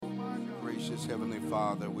Gracious Heavenly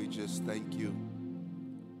Father, we just thank you.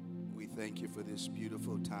 We thank you for this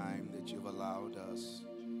beautiful time that you've allowed us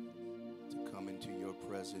to come into your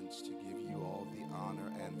presence to give you all the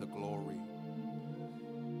honor and the glory.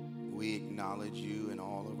 We acknowledge you in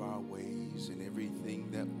all of our ways, and everything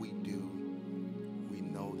that we do, we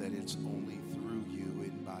know that it's only through you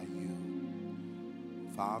and by you.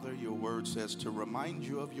 Father, your word says to remind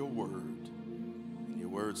you of your word. And your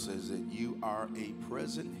word says that you are a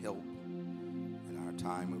present help in our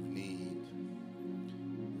time of need.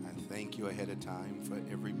 I thank you ahead of time for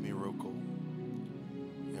every miracle,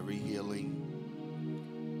 every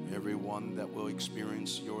healing, everyone that will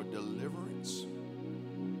experience your deliverance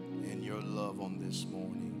and your love on this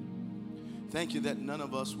morning. Thank you that none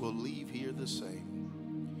of us will leave here the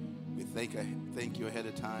same. We thank you ahead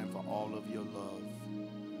of time for all of your love.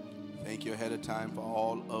 Thank you ahead of time for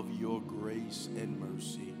all of your grace and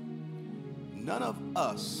mercy. None of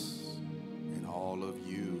us and all of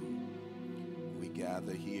you, we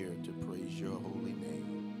gather here to praise your holy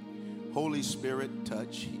name. Holy Spirit,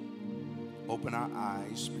 touch, open our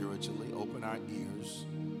eyes spiritually, open our ears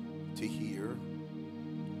to hear,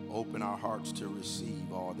 open our hearts to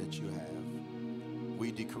receive all that you have.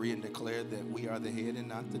 We decree and declare that we are the head and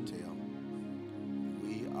not the tail.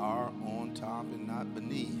 We are on top and not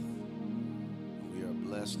beneath. We are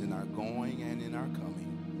blessed in our going and in our coming.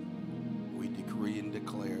 We decree and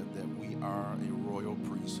declare that we are a royal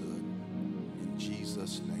priesthood. In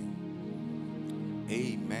Jesus' name,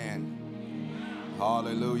 amen.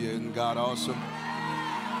 Hallelujah. Isn't God awesome?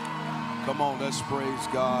 Come on, let's praise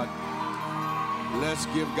God. Let's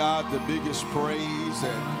give God the biggest praise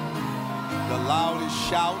and the loudest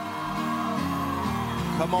shout.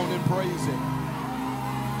 Come on and praise him.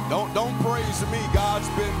 Don't praise me. God's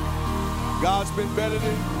been better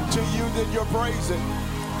to you than you're praising.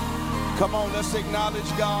 Come on, let's acknowledge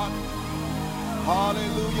God.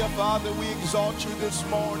 Hallelujah. Father, we exalt you this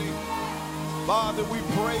morning. Father, we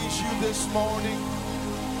praise you this morning.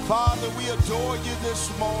 Father, we adore you this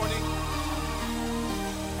morning.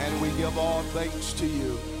 And we give all thanks to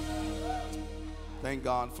you. Thank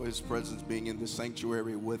God for his presence being in the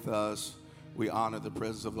sanctuary with us. We honor the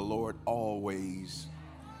presence of the Lord always.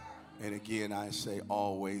 And again, I say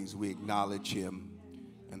always, we acknowledge him,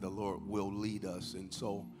 and the Lord will lead us. And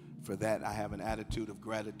so for that, I have an attitude of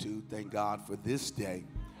gratitude. Thank God for this day.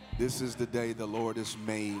 This is the day the Lord has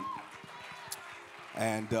made.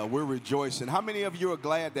 And we're rejoicing. How many of you are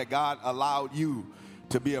glad that God allowed you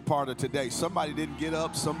to be a part of today? Somebody didn't get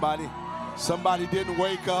up. Somebody didn't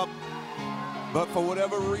wake up. But for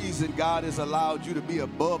whatever reason, God has allowed you to be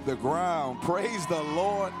above the ground. Praise the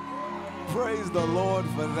Lord. Praise the Lord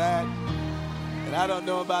for that. And I don't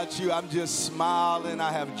know about you, I'm just smiling.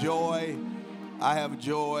 I have joy. I have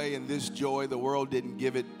joy, and this joy, the world didn't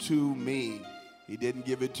give it to me. He didn't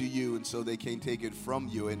give it to you, and so they can't take it from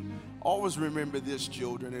you. And always remember this,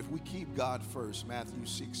 children, if we keep God first, Matthew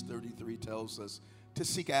 6:33 tells us to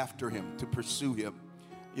seek after him, to pursue him.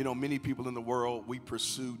 You know, many people in the world, we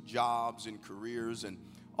pursue jobs and careers, and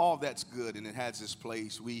all that's good, and it has its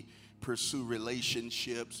place. We pursue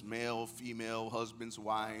relationships, male, female, husbands,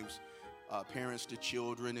 wives, parents to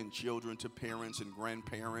children, and children to parents, and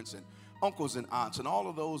grandparents, and uncles and aunts, and all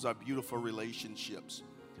of those are beautiful relationships.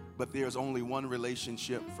 But there's only one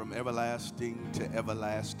relationship from everlasting to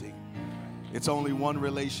everlasting. It's only one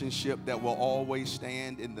relationship that will always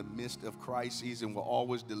stand in the midst of crises and will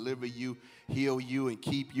always deliver you, heal you, and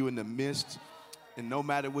keep you in the midst. And no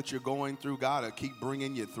matter what you're going through, God will keep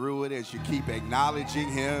bringing you through it as you keep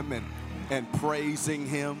acknowledging him and praising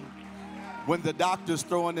him. When the doctors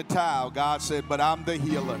throw in the towel, God said, but I'm the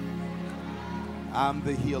healer. I'm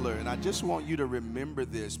the healer. And I just want you to remember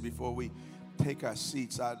this before we take our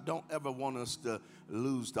seats. I don't ever want us to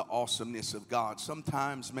lose the awesomeness of God.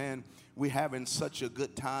 Sometimes, man, we're having such a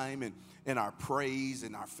good time in our praise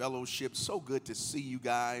and our fellowship. So good to see you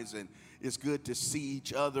guys, and it's good to see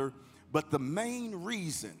each other. But the main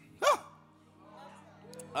reason,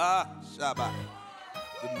 Shabbat,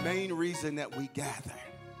 the main reason that we gather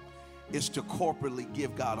is to corporately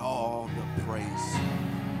give God all the praise.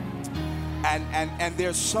 And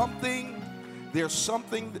there's something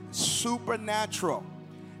supernatural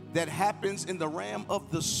that happens in the realm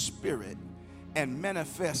of the spirit and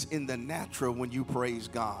manifests in the natural when you praise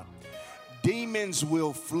God. Demons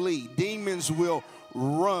will flee. Demons will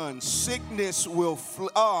run. Sickness will flee.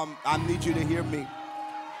 I need you to hear me.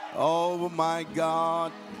 Oh my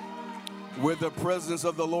God. Where the presence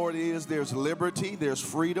of the Lord is, there's liberty, there's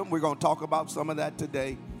freedom. We're going to talk about some of that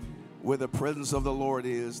today. Where the presence of the Lord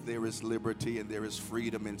is, there is liberty and there is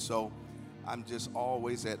freedom. And so I'm just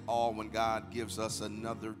always at awe when God gives us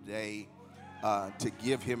another day to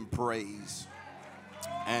give him praise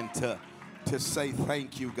and to say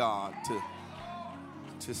thank you, God,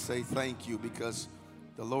 to say thank you, because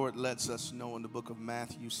the Lord lets us know in the book of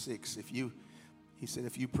Matthew 6, he said,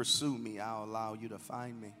 if you pursue me, I'll allow you to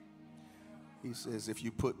find me. He says, if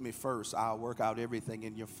you put me first, I'll work out everything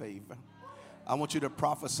in your favor. I want you to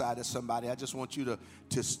prophesy to somebody. I just want you to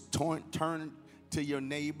turn to your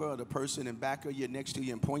neighbor or the person in back of you, next to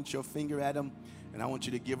you, and point your finger at them. And I want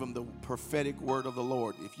you to give them the prophetic word of the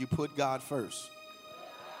Lord. If you put God first,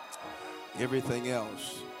 everything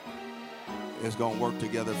else is going to work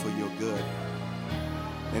together for your good.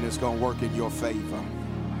 And it's going to work in your favor.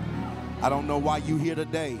 I don't know why you're here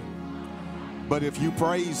today, but if you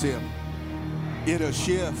praise him, it'll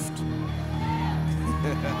shift.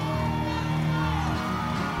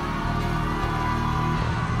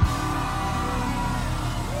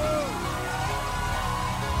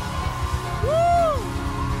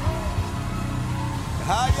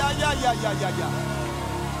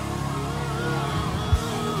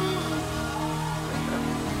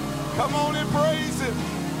 Come on and praise him.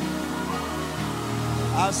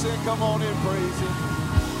 I said, come on and praise him.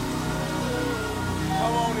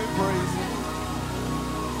 Come on and praise him.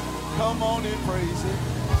 Come on and praise him.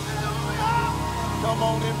 Come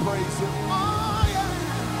on and praise him.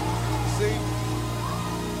 See,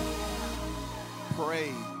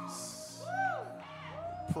 praise.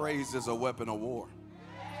 Praise is a weapon of war.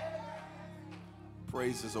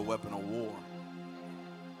 Praise is a weapon of war.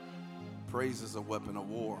 Praise is a weapon of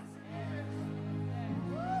war.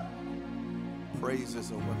 Praise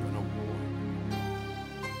is a weapon of war.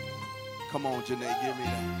 Come on, Janae, give me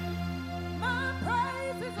that. My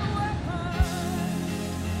praise is a weapon,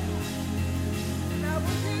 and I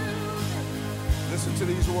will use it. Listen to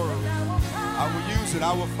these words. I will use it.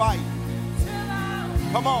 I will fight.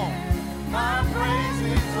 Come on. My praise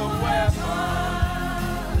is a weapon,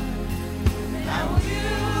 and I will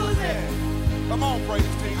use it. Come on,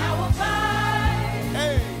 praise team. I will fight.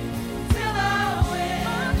 Hey. Till I win.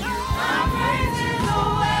 My praise is a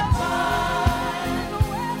weapon,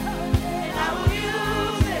 and I will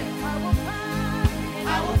use it.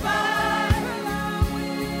 I will fight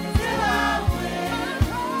till I win.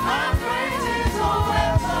 My praise is a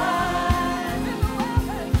weapon,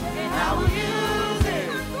 and I will use it.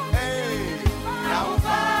 Hey. I will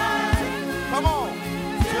fight. Come on.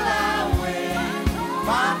 Till I win.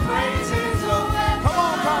 My praise is a weapon. Come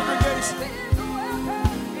on, congregation.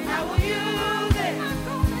 And I will use it.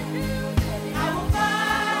 I will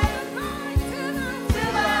fight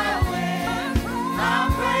till I win. My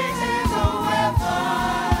praise is a weapon.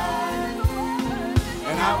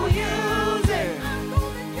 And I will use it.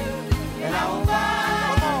 And I will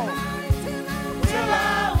fight Come on. till I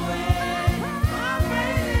win. My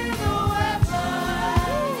praise is a weapon.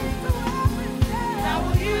 And I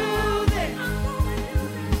will use it.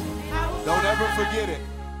 I will Don't ever fight. forget it.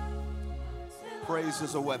 Praise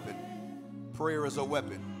is a weapon. Prayer is a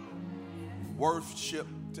weapon. Worship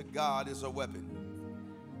to God is a weapon.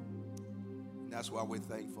 And that's why we're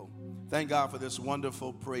thankful. Thank God for this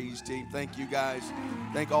wonderful praise team. Thank you guys.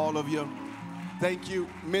 Thank all of you. Thank you,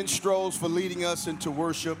 minstrels, for leading us into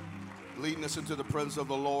worship, leading us into the presence of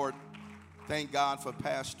the Lord. Thank God for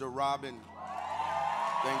Pastor Robyn.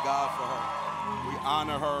 Thank God for her. We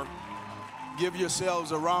honor her. Give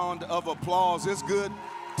yourselves a round of applause. It's good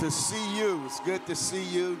to see you. It's good to see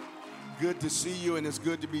you. Good to see you, and it's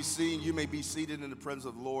good to be seen. You may be seated in the presence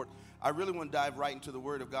of the Lord. I really want to dive right into the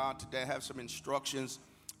Word of God today. I have some instructions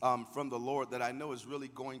from the Lord that I know is really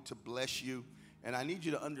going to bless you. And I need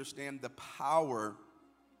you to understand the power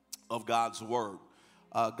of God's Word.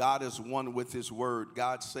 God is one with His Word.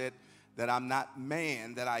 God said that I'm not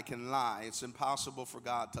man that I can lie. It's impossible for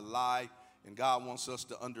God to lie. And God wants us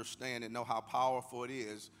to understand and know how powerful it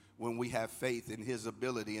is when we have faith in His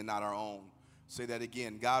ability and not our own. Say that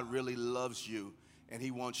again. God really loves you, and He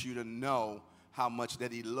wants you to know how much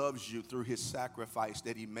that He loves you through His sacrifice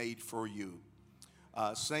that He made for you.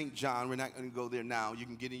 St. John, we're not going to go there now. You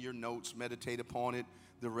can get in your notes, meditate upon it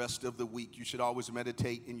the rest of the week. You should always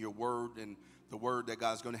meditate in your word and the word that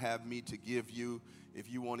God's going to have me to give you. If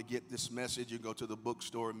you want to get this message, you go to the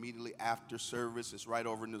bookstore immediately after service. It's right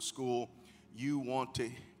over in the school. You want to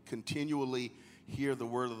continually hear the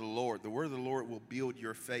word of the Lord. The word of the Lord will build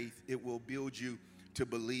your faith. It will build you to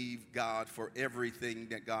believe God for everything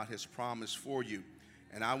that God has promised for you.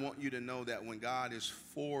 And I want you to know that when God is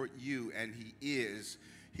for you, and He is,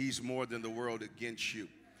 He's more than the world against you.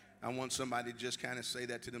 I want somebody to just kind of say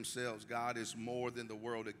that to themselves. God is more than the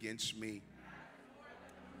world against me.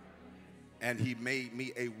 And He made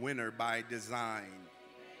me a winner by design.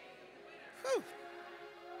 Whew.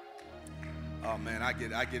 Oh man, I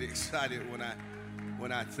get excited when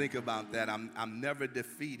I think about that. I'm never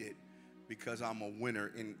defeated because I'm a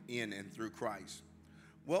winner in and through Christ.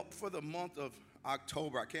 Well, for the month of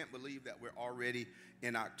October, I can't believe that we're already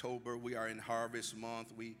in October. We are in harvest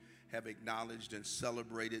month. We have acknowledged and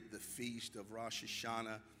celebrated the feast of Rosh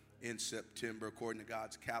Hashanah in September. According to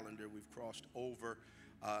God's calendar, we've crossed over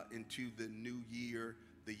into the new year,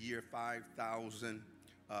 the year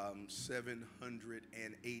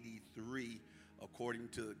 5,783, according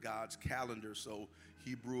to God's calendar. So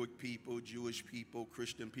Hebrewic people, Jewish people,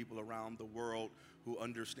 Christian people around the world who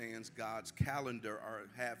understands God's calendar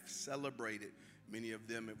have celebrated. Many of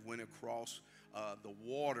them have went across the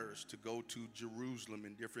waters to go to Jerusalem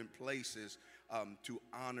and different places to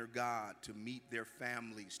honor God, to meet their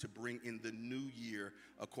families, to bring in the new year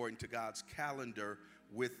according to God's calendar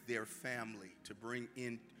with their family, to bring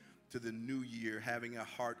in to the new year having a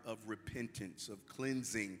heart of repentance, of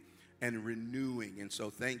cleansing and renewing. And so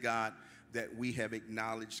thank God that we have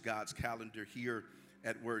acknowledged God's calendar here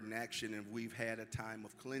at Word in Action, and we've had a time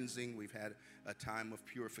of cleansing. We've had a time of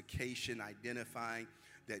purification, identifying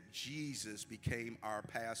that Jesus became our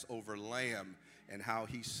Passover lamb and how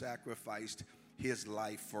he sacrificed his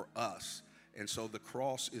life for us. And so the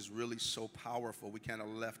cross is really so powerful. We kind of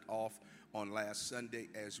left off on last Sunday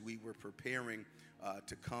as we were preparing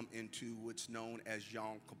to come into what's known as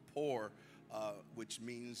Yom Kippur, which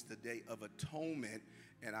means the Day of Atonement.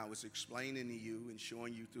 And I was explaining to you and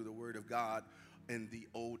showing you through the Word of God in the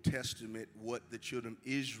Old Testament what the children of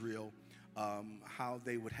Israel, how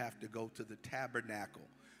they would have to go to the tabernacle,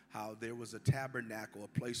 how there was a tabernacle,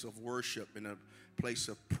 a place of worship and a place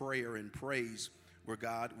of prayer and praise where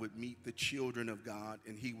God would meet the children of God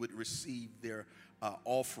and he would receive their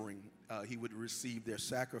offering. He would receive their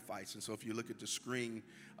sacrifice. And so if you look at the screen,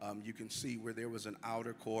 you can see where there was an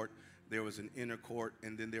outer court, there was an inner court,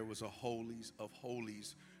 and then there was a holies of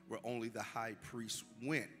holies where only the high priest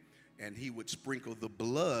went. And he would sprinkle the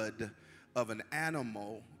blood of an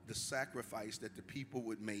animal, the sacrifice that the people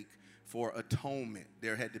would make for atonement.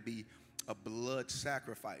 There had to be a blood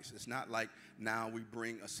sacrifice. It's not like now we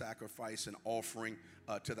bring a sacrifice and offering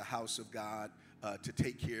to the house of God to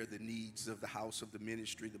take care of the needs of the house of the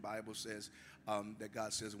ministry. The Bible says that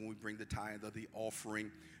God says when we bring the tithe of the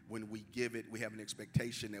offering, when we give it, we have an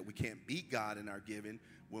expectation that we can't beat God in our giving.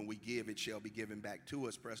 When we give, it shall be given back to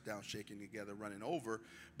us, pressed down, shaken together, running over.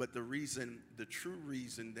 But the true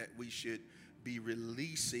reason that we should be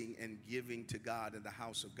releasing and giving to God in the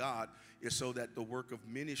house of God is so that the work of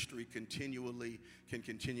ministry can continually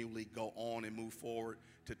go on and move forward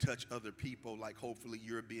to touch other people, like hopefully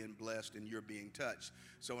you're being blessed and you're being touched.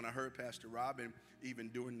 So when I heard Pastor Robyn, even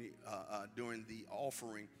during the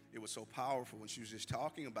offering, it was so powerful when she was just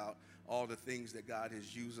talking about all the things that God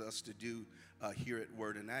has used us to do here at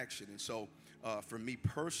Word in Action. And so for me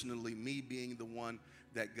personally, me being the one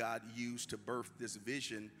that God used to birth this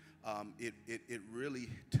vision, it really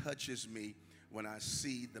touches me when I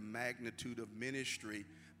see the magnitude of ministry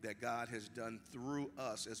that God has done through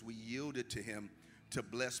us as we yielded to him to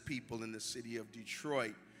bless people in the city of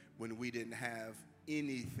Detroit when we didn't have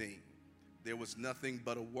anything. There was nothing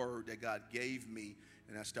but a word that God gave me,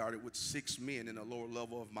 and I started with 6 men in the lower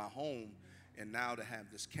level of my home, and now to have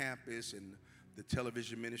this campus and the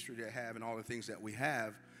television ministry that I have and all the things that we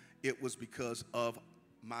have, it was because of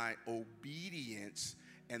my obedience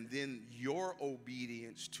and then your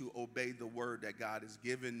obedience to obey the word that God has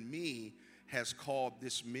given me has called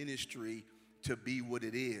this ministry to be what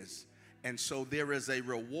it is. And so there is a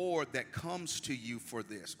reward that comes to you for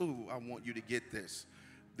this. Ooh, I want you to get this.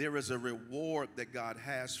 There is a reward that God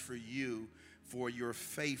has for you for your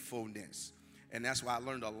faithfulness. And that's why I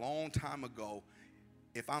learned a long time ago,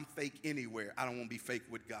 if I'm fake anywhere, I don't want to be fake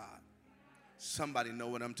with God. Somebody know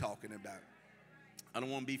what I'm talking about. I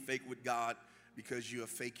don't want to be fake with God because you'll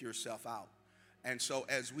fake yourself out. And so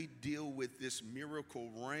as we deal with this miracle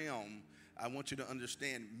realm, I want you to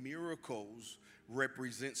understand miracles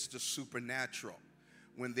represents the supernatural.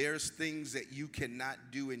 When there's things that you cannot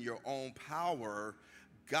do in your own power,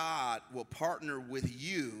 God will partner with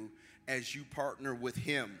you as you partner with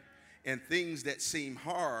him. And things that seem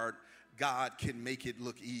hard, God can make it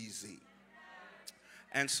look easy.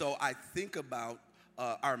 And so I think about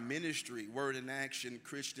our ministry, Word in Action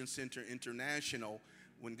Christian Center International,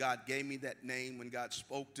 when God gave me that name, when God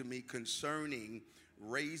spoke to me concerning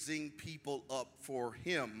raising people up for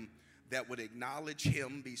him that would acknowledge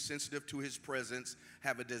him, be sensitive to his presence,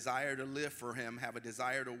 have a desire to live for him, have a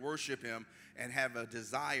desire to worship him, and have a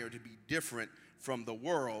desire to be different from the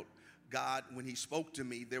world. God, when he spoke to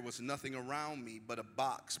me, there was nothing around me but a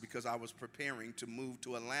box because I was preparing to move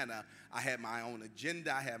to Atlanta. I had my own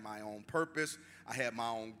agenda. I had my own purpose. I had my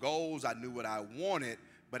own goals. I knew what I wanted,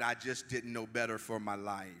 but I just didn't know better for my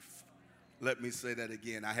life. Let me say that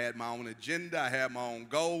again. I had my own agenda. I had my own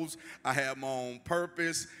goals. I had my own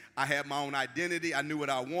purpose. I had my own identity. I knew what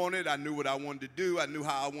I wanted. I knew what I wanted to do. I knew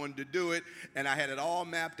how I wanted to do it. And I had it all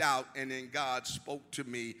mapped out. And then God spoke to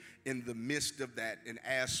me in the midst of that and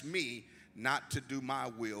asked me not to do my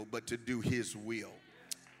will, but to do his will.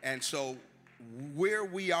 And so where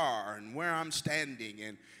we are and where I'm standing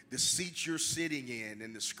and the seats you're sitting in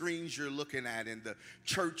and the screens you're looking at and the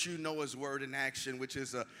church you know as Word in Action, which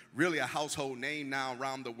is really a household name now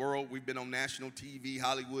around the world. We've been on national TV,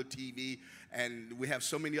 Hollywood TV, and we have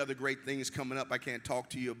so many other great things coming up I can't talk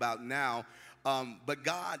to you about now. But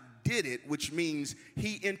God did it, which means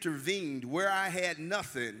he intervened where I had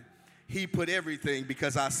nothing. He put everything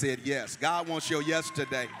because I said yes. God wants your yes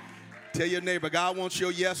today. Tell your neighbor, God wants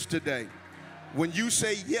your yes today. When you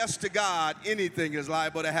say yes to God, anything is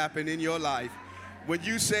liable to happen in your life. When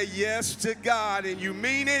you say yes to God and you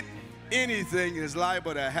mean it, anything is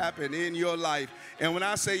liable to happen in your life. And when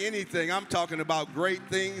I say anything, I'm talking about great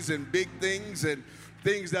things and big things and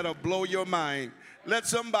things that'll blow your mind. Let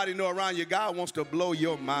somebody know around you, God wants to blow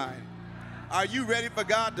your mind. Are you ready for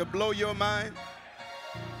God to blow your mind?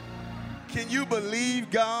 Can you believe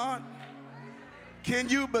God? Can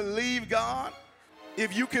you believe God?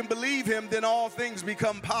 If you can believe him, then all things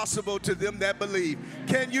become possible to them that believe.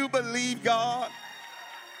 Can you believe God?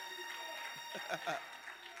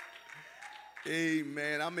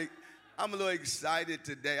 Amen. I'm a little excited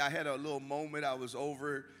today. I had a little moment. I was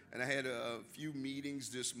over, and I had a few meetings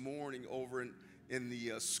this morning over in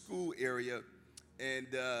the school area. And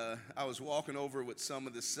I was walking over with some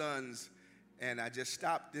of the sons, and I just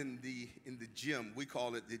stopped in the gym. We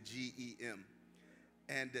call it the GEM.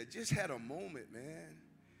 And just had a moment, man.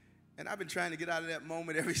 And I've been trying to get out of that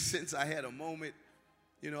moment ever since I had a moment.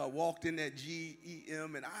 You know, I walked in that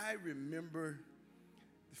GEM, and I remember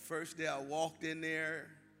the first day I walked in there,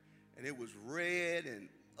 and it was red and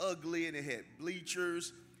ugly, and it had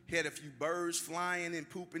bleachers. It had a few birds flying and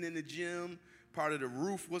pooping in the gym. Part of the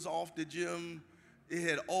roof was off the gym. It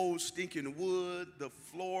had old stinking wood. The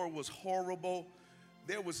floor was horrible.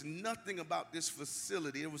 There was nothing about this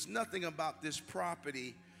facility, there was nothing about this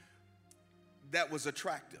property that was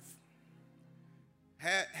attractive.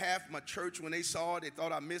 Half my church, when they saw it, they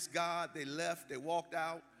thought I missed God. They left, they walked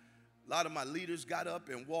out. A lot of my leaders got up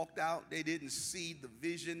and walked out. They didn't see the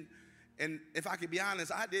vision. And if I could be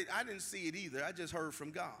honest, I didn't see it either. I just heard from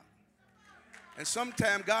God. And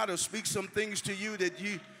sometimes God will speak some things to you that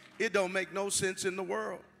it don't make no sense in the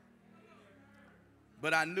world.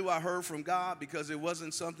 But I knew I heard from God because it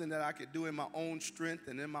wasn't something that I could do in my own strength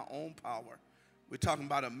and in my own power. We're talking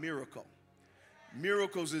about a miracle.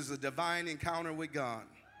 Miracles is a divine encounter with God.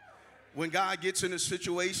 When God gets into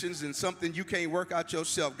situations and something you can't work out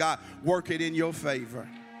yourself, God work it in your favor.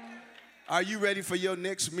 Are you ready for your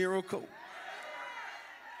next miracle?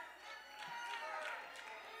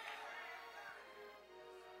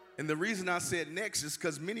 And the reason I said next is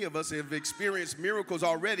because many of us have experienced miracles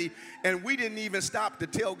already, and we didn't even stop to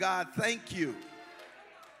tell God thank you.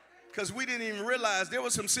 Because we didn't even realize there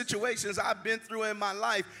were some situations I've been through in my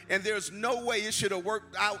life, and there's no way it should have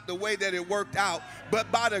worked out the way that it worked out,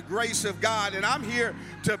 but by the grace of God. And I'm here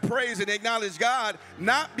to praise and acknowledge God,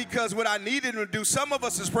 not because what I needed him to do. Some of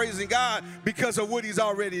us is praising God because of what he's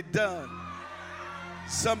already done.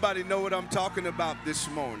 Somebody know what I'm talking about this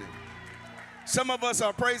morning. Some of us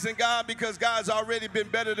are praising God because God's already been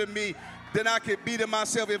better to me than I could be to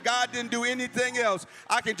myself. If God didn't do anything else,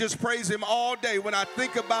 I can just praise him all day when I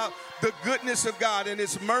think about the goodness of God and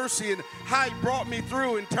his mercy and how he brought me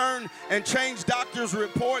through and turned and changed doctors'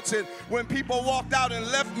 reports. And when people walked out and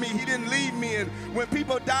left me, he didn't leave me. And when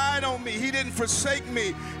people died on me, he didn't forsake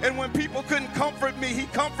me. And when people couldn't comfort me, he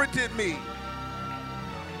comforted me.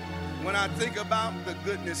 When I think about the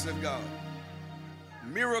goodness of God,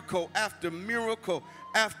 miracle after miracle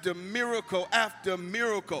after miracle after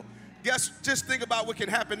miracle. Just think about what can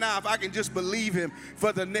happen now if I can just believe him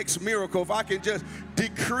for the next miracle. If I can just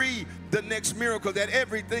decree the next miracle, that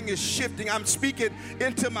everything is shifting. I'm speaking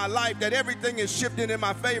into my life that everything is shifting in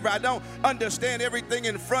my favor. I don't understand everything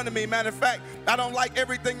in front of me. Matter of fact, I don't like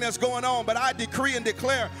everything that's going on, but I decree and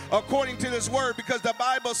declare according to this word, because the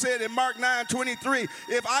Bible said in Mark 9:23,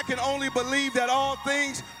 if I can only believe that all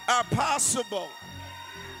things are possible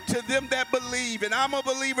to them that believe. And I'm a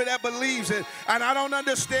believer that believes it. And I don't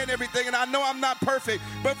understand everything. And I know I'm not perfect.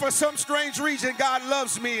 But for some strange reason, God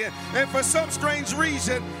loves me. And for some strange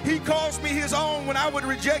reason, he calls me his own when I would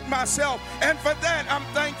reject myself. And for that, I'm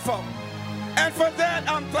thankful. And for that,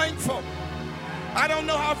 I'm thankful. I don't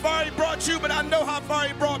know how far he brought you, but I know how far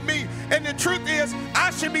he brought me. And the truth is,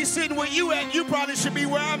 I should be sitting where you at. You probably should be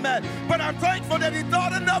where I'm at. But I'm thankful that he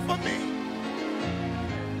thought enough of me.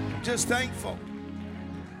 Just thankful.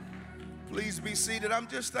 Please be seated. I'm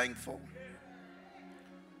just thankful.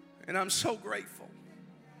 And I'm so grateful.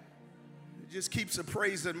 It just keeps a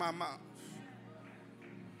praise in my mouth.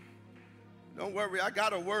 Don't worry, I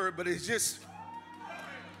got a word, but it's just...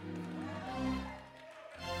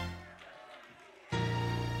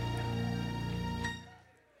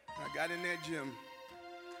 I got in that gym,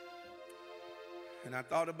 and I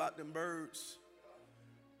thought about them birds,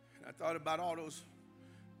 and I thought about all those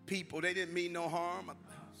people. They didn't mean no harm.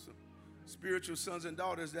 Some spiritual sons and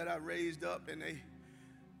daughters that I raised up, and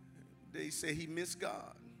they say he missed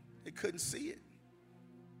God. They couldn't see it.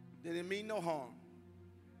 They didn't mean no harm.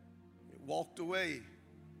 They walked away.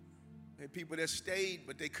 There were people that stayed,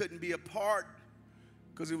 but they couldn't be a part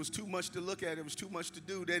because it was too much to look at. It was too much to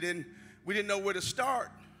do. We didn't know where to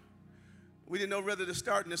start. We didn't know whether to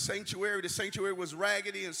start in the sanctuary. The sanctuary was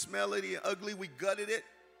raggedy and smelly and ugly. We gutted it.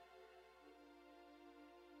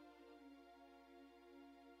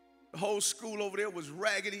 The whole school over there was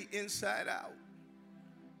raggedy inside out.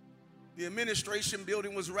 The administration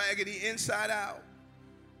building was raggedy inside out.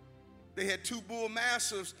 They had 2 bull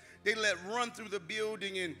mastiffs they let run through the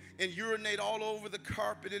building and urinate all over the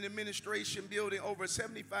carpet in the administration building, over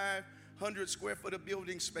 7,500 square foot of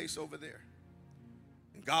building space over there.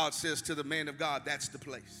 God says to the man of God, that's the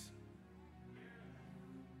place.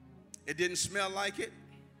 It didn't smell like it.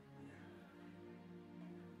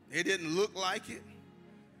 It didn't look like it.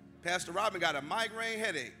 Pastor Robyn got a migraine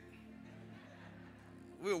headache.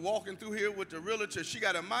 We were walking through here with the realtor. She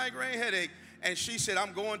got a migraine headache, and she said,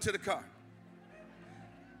 I'm going to the car.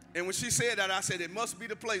 And when she said that, I said, it must be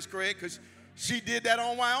the place, Craig, because she did that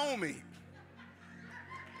on Wyoming.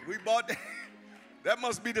 We bought that. That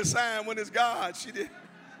must be the sign when it's God. She did.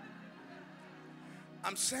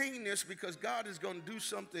 I'm saying this because God is going to do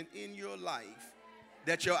something in your life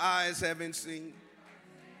that your eyes haven't seen,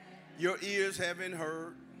 your ears haven't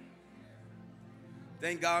heard.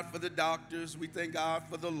 Thank God for the doctors. We thank God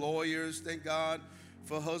for the lawyers. Thank God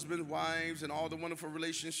for husbands, wives, and all the wonderful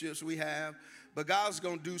relationships we have. But God's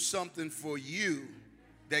going to do something for you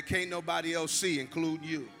that can't nobody else see, including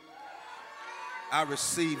you. I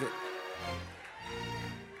receive it.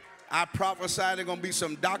 I prophesy there's going to be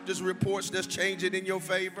some doctor's reports that's changing in your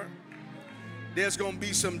favor. There's going to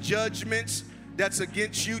be some judgments that's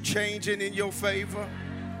against you changing in your favor.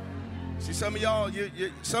 See, some of y'all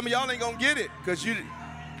ain't going to get it because you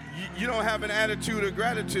don't have an attitude of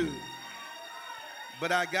gratitude.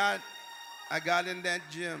 But I got in that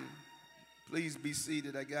gym. Please be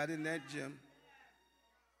seated. I got in that gym.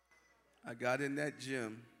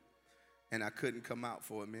 And I couldn't come out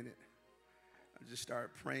for a minute. I just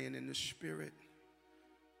started praying in the spirit.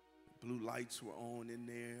 Blue lights were on in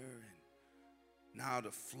there, and now the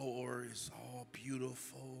floor is all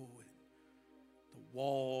beautiful, and the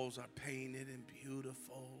walls are painted and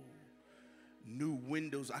beautiful. New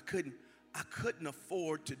windows. I couldn't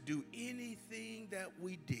afford to do anything that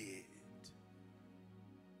we did.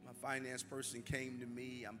 My finance person came to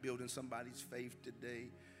me. I'm building somebody's faith today.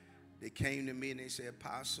 They came to me and they said,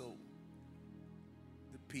 Apostle,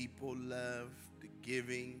 the people love the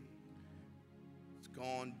giving. It's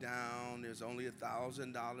gone down. There's only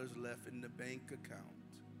 $1,000 left in the bank account.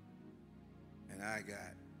 And I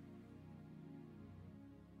got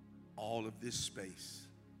all of this space,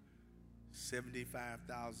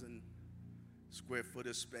 75,000 square foot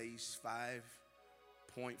of space,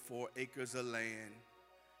 5.4 acres of land,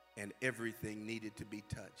 and everything needed to be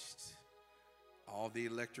touched. All the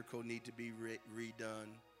electrical need to be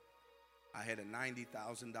redone. I had a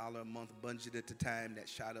 $90,000 a month budget at the time that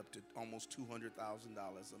shot up to almost $200,000 a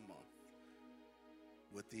month.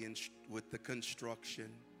 With the construction,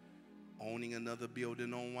 owning another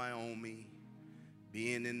building on Wyoming,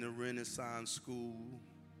 being in the Renaissance School,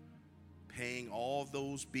 paying all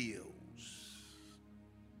those bills.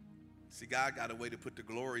 See, God got a way to put the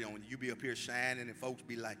glory on you. You be up here shining and folks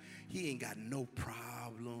be like, he ain't got no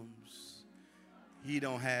problems. He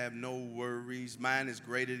don't have no worries. Mine is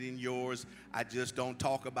greater than yours. I just don't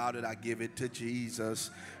talk about it. I give it to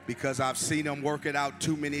Jesus because I've seen him work it out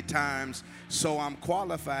too many times. So I'm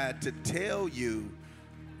qualified to tell you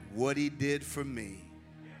what he did for me.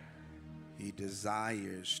 He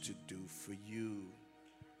desires to do for you.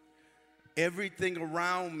 Everything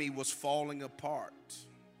around me was falling apart.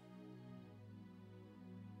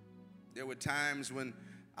 There were times when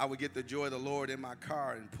I would get the joy of the Lord in my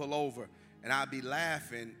car and pull over, and I'd be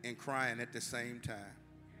laughing and crying at the same time.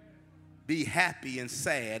 Be happy and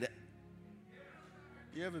sad.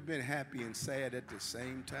 You ever been happy and sad at the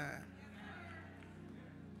same time?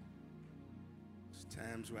 There's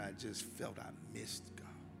times where I just felt I missed God.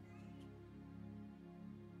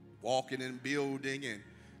 Walking in a building, and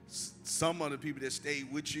some of the people that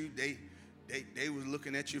stayed with you, they was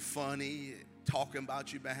looking at you funny, talking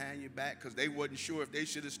about you behind your back because they wasn't sure if they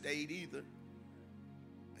should have stayed either.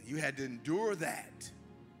 And you had to endure that.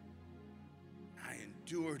 I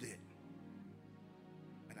endured it.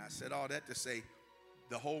 And I said all that to say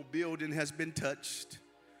the whole building has been touched.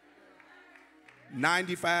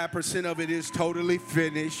 95% of it is totally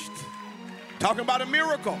finished. Talking about a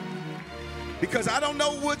miracle. Because I don't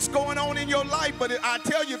know what's going on in your life, but I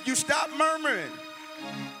tell you, if you stop murmuring,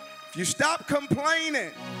 if you stop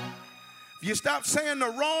complaining, if you stop saying the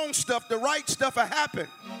wrong stuff, the right stuff will happen.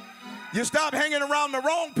 You stop hanging around the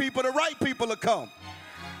wrong people, the right people will come.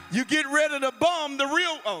 You get rid of the bum, the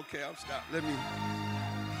real, okay, I'll stop. I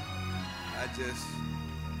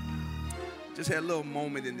just had a little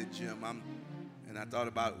moment in the gym. And I thought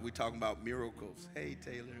about, we talking about miracles. Hey,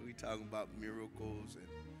 Taylor, we talking about miracles, and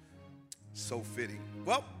so fitting.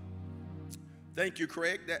 Well, thank you,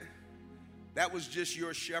 Craig. That was just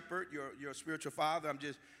your shepherd, your spiritual father. I'm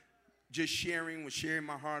just sharing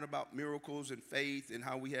my heart about miracles and faith and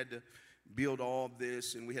how we had to build all of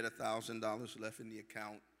this, and we had $1,000 left in the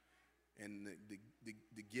account, and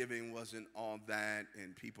the giving wasn't all that,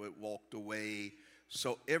 and people had walked away.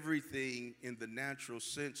 So everything in the natural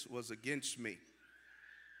sense was against me.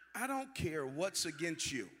 I don't care what's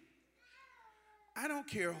against you. I don't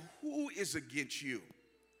care who is against you.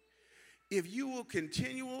 If you will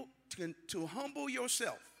continue to humble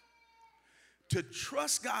yourself, to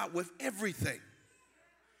trust God with everything,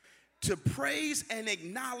 to praise and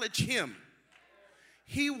acknowledge Him,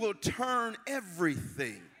 He will turn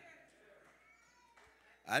everything.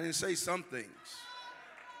 I didn't say some things.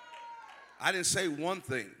 I didn't say one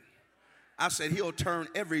thing. I said He'll turn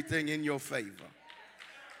everything in your favor.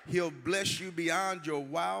 He'll bless you beyond your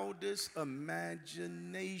wildest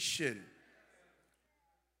imagination.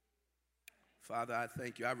 Father, I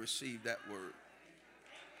thank you. I received that word.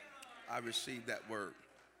 I received that word.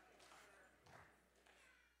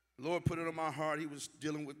 The Lord put it on my heart. He was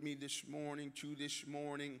dealing with me this morning,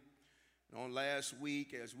 and on last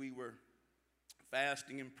week as we were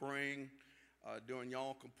fasting and praying during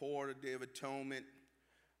Yom Kippur, the Day of Atonement.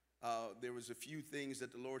 There was a few things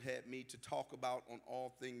that the Lord had me to talk about on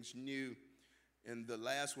All Things New, and the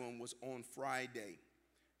last one was on Friday.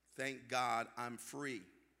 Thank God I'm free.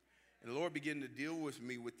 And the Lord began to deal with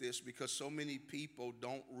me with this because so many people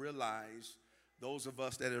don't realize, those of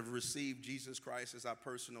us that have received Jesus Christ as our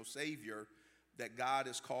personal Savior, that God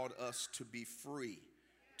has called us to be free,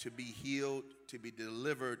 to be healed, to be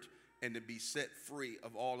delivered, and to be set free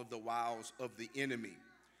of all of the wiles of the enemy.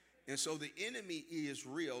 And so the enemy is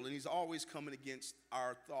real, and he's always coming against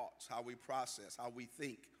our thoughts, how we process, how we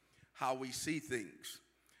think, how we see things.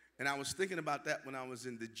 And I was thinking about that when I was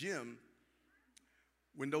in the gym,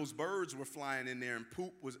 when those birds were flying in there and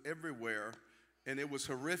poop was everywhere, and it was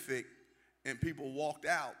horrific, and people walked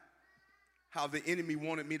out, how the enemy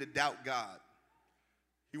wanted me to doubt God.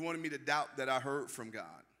 He wanted me to doubt that I heard from God.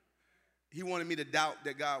 He wanted me to doubt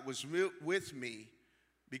that God was with me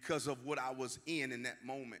because of what I was in that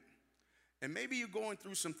moment. And maybe you're going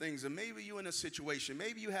through some things, and maybe you're in a situation.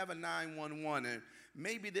 Maybe you have a 911, and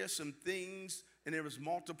maybe there's some things, and there is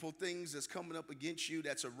multiple things that's coming up against you,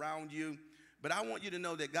 that's around you. But I want you to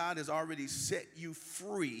know that God has already set you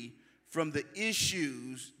free from the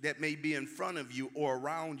issues that may be in front of you or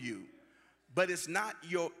around you. But it's not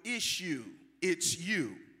your issue, it's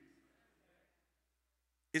you.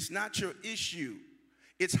 It's not your issue.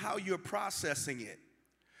 It's how you're processing it.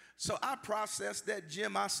 So I processed that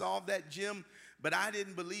gym. I solved that gym, but I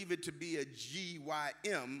didn't believe it to be a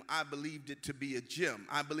GYM. I believed it to be a gym.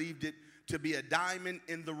 I believed it to be a diamond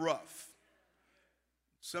in the rough.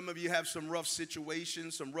 Some of you have some rough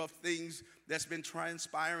situations, some rough things that's been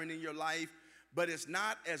transpiring in your life, but it's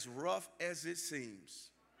not as rough as it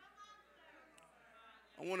seems.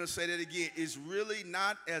 I want to say that again. It's really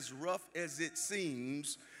not as rough as it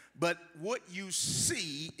seems, but what you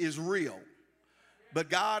see is real. But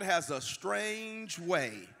God has a strange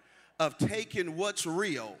way of taking what's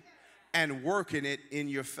real and working it in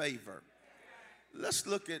your favor. Let's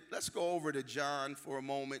go over to John for a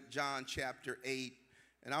moment, John chapter 8,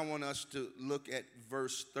 and I want us to look at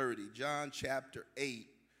verse 30. John chapter 8,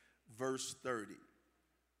 verse 30.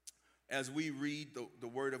 As we read the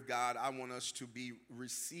word of God, I want us to be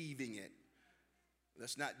receiving it.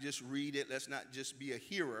 Let's not just read it. Let's not just be a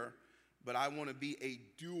hearer, but I want to be a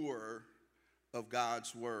doer of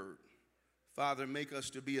God's word. Father, make us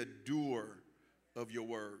to be a doer of your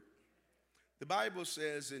word. The Bible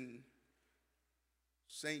says in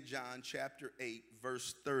St. John chapter 8,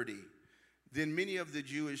 verse 30, then many of the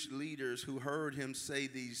Jewish leaders who heard him say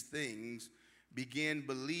these things began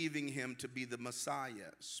believing him to be the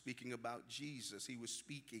Messiah. Speaking about Jesus, he was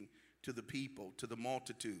speaking to the people, to the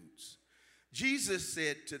multitudes. Jesus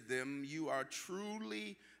said to them, you are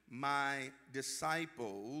truly my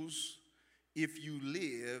disciples if you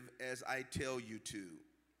live as I tell you to.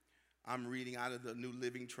 I'm reading out of the New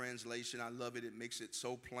Living Translation. I love it. It makes it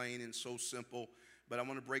so plain and so simple. But I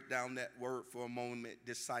want to break down that word for a moment,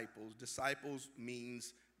 disciples. Disciples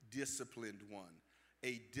means disciplined one,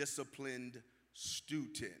 a disciplined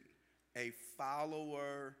student, a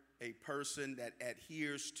follower, a person that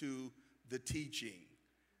adheres to the teaching.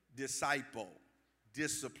 Disciple,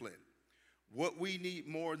 discipline. What we need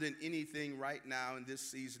more than anything right now in this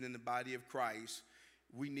season in the body of Christ,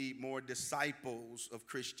 we need more disciples of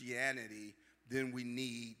Christianity than we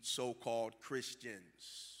need so-called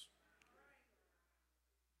Christians.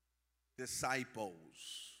 Disciples,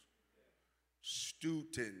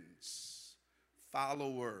 students,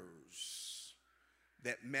 followers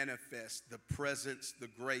that manifest the presence, the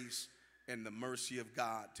grace, and the mercy of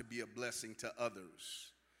God to be a blessing to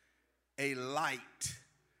others. A light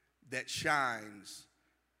that shines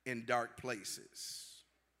in dark places.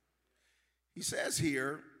 He says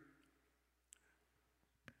here,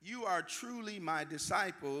 you are truly my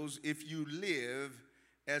disciples if you live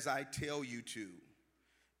as I tell you to,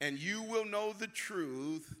 and you will know the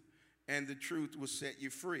truth, and the truth will set you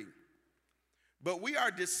free. But we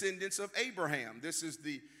are descendants of Abraham. This is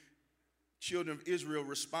the children of Israel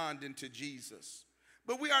responding to Jesus.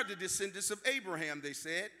 But we are the descendants of Abraham, they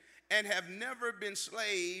said, and have never been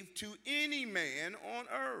slave to any man on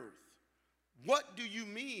earth. What do you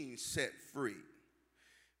mean set free?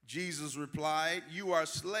 Jesus replied, you are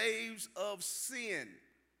slaves of sin,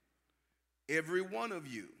 every one of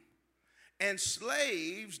you. And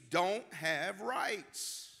slaves don't have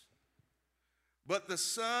rights. But the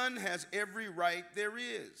Son has every right there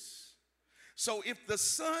is. So if the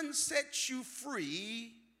Son sets you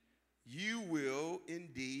free, you will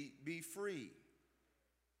indeed be free.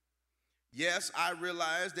 Yes, I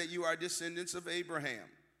realize that you are descendants of Abraham,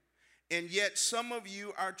 and yet some of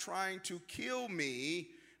you are trying to kill me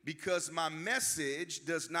because my message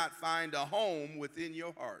does not find a home within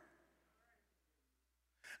your heart.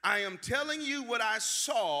 I am telling you what I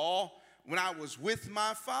saw when I was with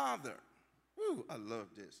my Father. Ooh, I love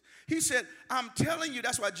this. He said, I'm telling you,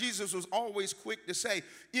 that's why Jesus was always quick to say,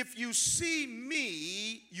 if you see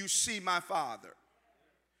me, you see my Father.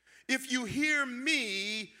 If you hear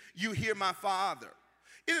me, you hear my Father.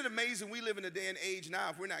 Isn't it amazing? We live in a day and age now,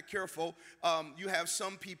 if we're not careful, you have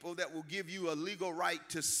some people that will give you a legal right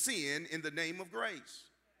to sin in the name of grace.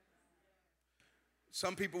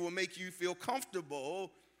 Some people will make you feel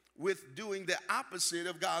comfortable with doing the opposite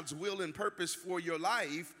of God's will and purpose for your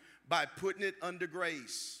life by putting it under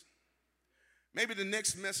grace. Maybe the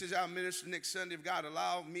next message I'll minister next Sunday, if God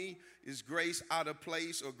allow me, is grace out of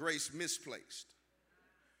place or grace misplaced.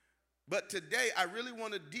 But today, I really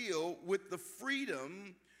want to deal with the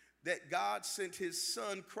freedom that God sent his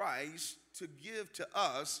Son Christ to give to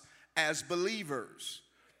us as believers.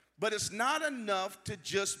 But it's not enough to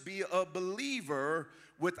just be a believer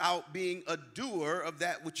without being a doer of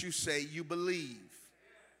that which you say you believe.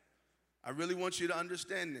 I really want you to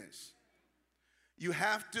understand this. You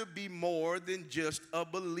have to be more than just a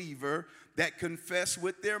believer that confess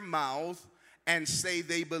with their mouth and say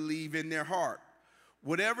they believe in their heart.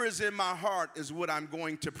 Whatever is in my heart is what I'm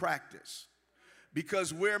going to practice.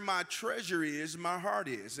 Because where my treasure is, my heart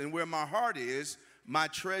is. And where my heart is, my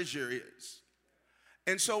treasure is.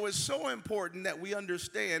 And so it's so important that we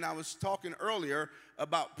understand. I was talking earlier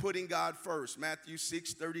about putting God first. Matthew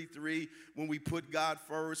 6:33, when we put God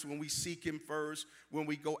first, when we seek him first, when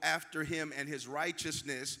we go after him and his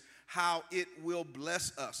righteousness, how it will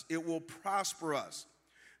bless us. It will prosper us.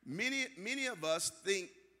 Many of us think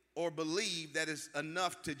or believe that it's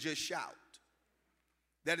enough to just shout,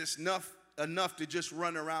 that it's enough to just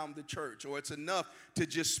run around the church, or it's enough to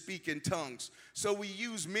just speak in tongues. So we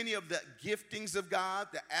use many of the giftings of God,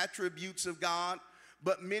 the attributes of God,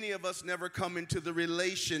 but many of us never come into the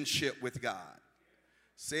relationship with God.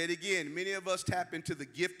 Say it again. Many of us tap into the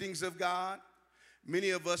giftings of God.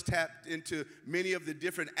 Many of us tapped into many of the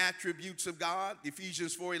different attributes of God.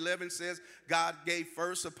 Ephesians 4:11 says God gave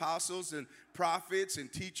first apostles and prophets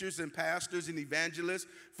and teachers and pastors and evangelists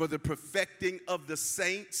for the perfecting of the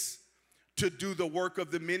saints to do the work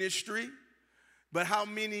of the ministry. But how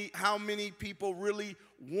many people really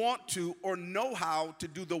want to or know how to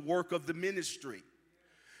do the work of the ministry?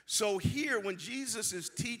 So here, when Jesus is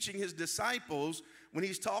teaching his disciples, when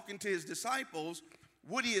he's talking to his disciples,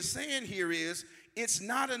 what he is saying here is, it's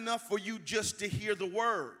not enough for you just to hear the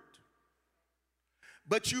word,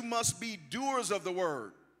 but you must be doers of the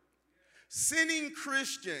word. Sinning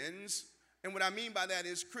Christians, and what I mean by that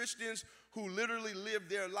is Christians who literally live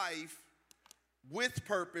their life with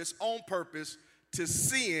purpose, on purpose, to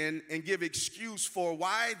sin and give excuse for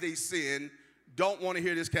why they sin, don't want to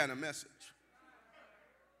hear this kind of message.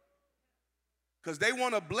 Because they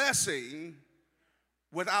want a blessing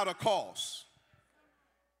without a cost.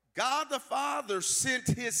 God the Father sent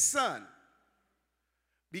his Son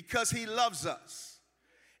because he loves us.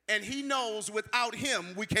 And he knows without him,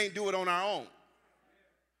 we can't do it on our own.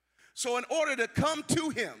 So in order to come to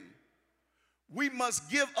him, we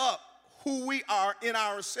must give up who we are in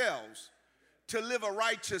ourselves to live a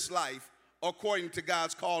righteous life according to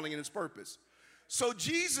God's calling and his purpose. So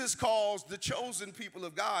Jesus calls the chosen people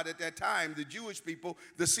of God at that time, the Jewish people,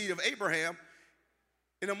 the seed of Abraham.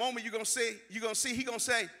 In a moment he's going to say,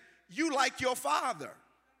 you like your father.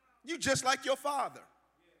 You just like your father.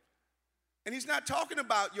 And he's not talking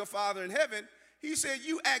about your father in heaven. He said,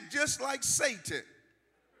 you act just like Satan,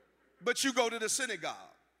 but you go to the synagogue.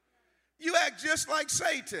 You act just like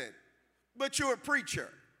Satan, but you're a preacher.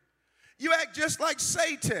 You act just like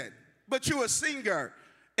Satan, but you're a singer,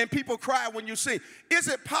 and people cry when you sing. Is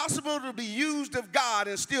it possible to be used of God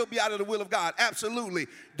and still be out of the will of God? Absolutely.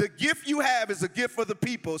 The gift you have is a gift for the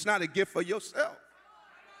people. It's not a gift for yourself.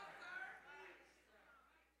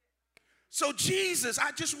 So Jesus,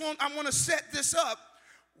 I want to set this up,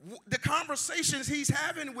 the conversations he's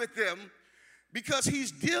having with them, because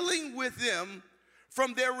he's dealing with them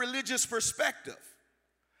from their religious perspective.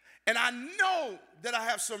 And I know that I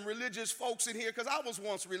have some religious folks in here because I was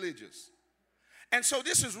once religious. And so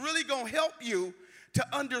this is really going to help you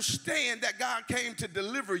to understand that God came to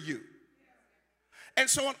deliver you. And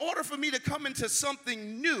so in order for me to come into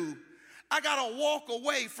something new, I got to walk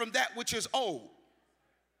away from that which is old.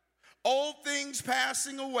 Old things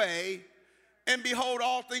passing away, and behold,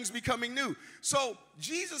 all things becoming new. So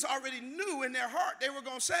Jesus already knew in their heart they were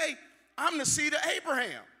going to say, I'm the seed of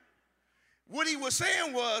Abraham. What he was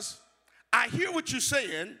saying was, I hear what you're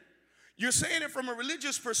saying. You're saying it from a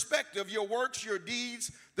religious perspective, your works, your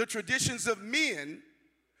deeds, the traditions of men,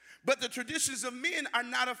 but the traditions of men are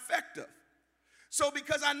not effective. So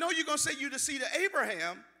because I know you're going to say you're the seed of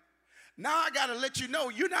Abraham, now I got to let you know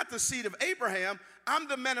you're not the seed of Abraham. I'm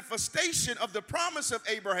the manifestation of the promise of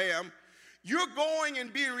Abraham. You're going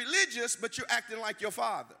and being religious, but you're acting like your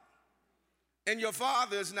father. And your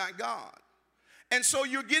father is not God. And so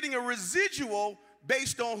you're getting a residual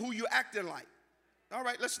based on who you're acting like. All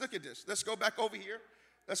right, let's look at this. Let's go back over here.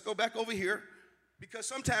 Let's go back over here. Because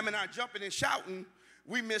sometime in our jumping and shouting,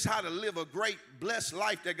 we miss how to live a great, blessed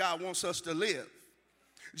life that God wants us to live.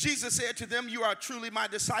 Jesus said to them, you are truly my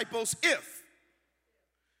disciples if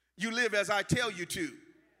you live as I tell you to.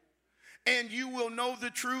 And you will know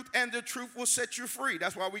the truth, and the truth will set you free.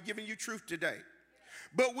 That's why we're giving you truth today.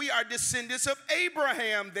 But we are descendants of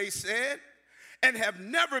Abraham, they said, and have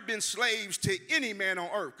never been slaves to any man on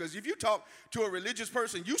earth. Because if you talk to a religious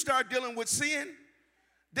person, you start dealing with sin,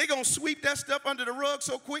 they're going to sweep that stuff under the rug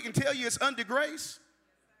so quick and tell you it's under grace.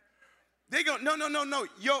 They're going, no.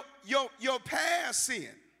 Your past sin,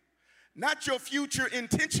 not your future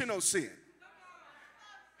intentional sin.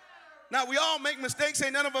 Now, we all make mistakes,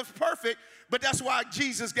 ain't none of us perfect, but that's why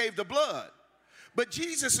Jesus gave the blood. But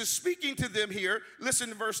Jesus is speaking to them here. Listen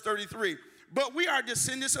to verse 33. But we are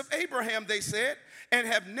descendants of Abraham, they said, and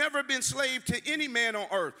have never been slave to any man on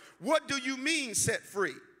earth. What do you mean set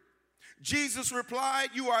free? Jesus replied,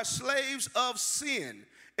 you are slaves of sin,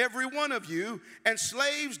 every one of you, and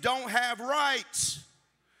slaves don't have rights.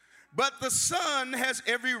 But the Son has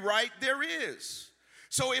every right there is.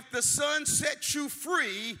 So if the Son sets you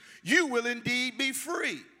free, you will indeed be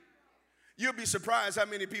free. You'll be surprised how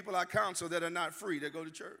many people I counsel that are not free that go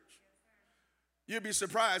to church. You'll be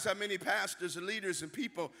surprised how many pastors and leaders and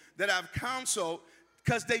people that I've counseled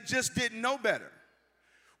because they just didn't know better.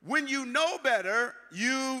 When you know better,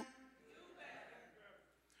 you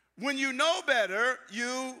when you know better,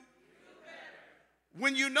 you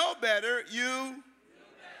when you know better, you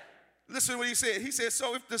listen to what he said. He said,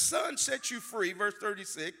 so if the Son sets you free, verse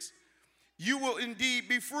 36, you will indeed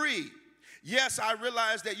be free. Yes, I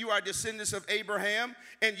realize that you are descendants of Abraham,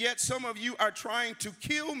 and yet some of you are trying to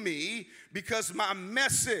kill me because my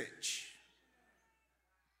message.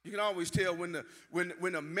 You can always tell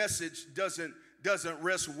when a message doesn't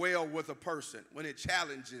rest well with a person, when it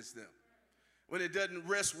challenges them, when it doesn't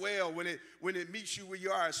rest well, when it meets you where you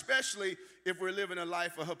are, especially if we're living a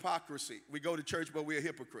life of hypocrisy. We go to church, but we're a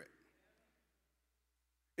hypocrite.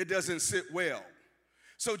 It doesn't sit well.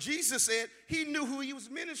 So Jesus said he knew who he was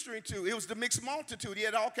ministering to. It was the mixed multitude. He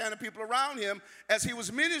had all kinds of people around him as he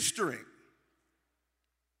was ministering.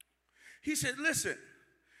 He said, listen,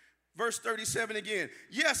 verse 37 again.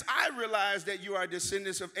 Yes, I realize that you are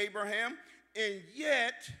descendants of Abraham, and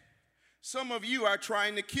yet some of you are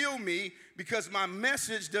trying to kill me because my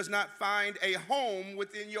message does not find a home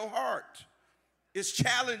within your heart. It's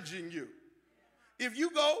challenging you. If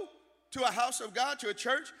you go to a house of God, to a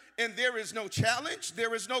church, and there is no challenge,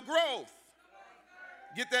 there is no growth.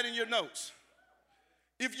 Get that in your notes.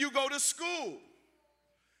 If you go to school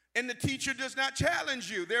and the teacher does not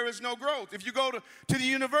challenge you, there is no growth. If you go to the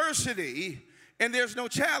university and there's no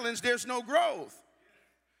challenge, there's no growth.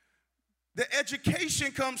 The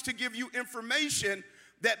education comes to give you information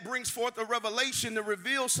that brings forth a revelation to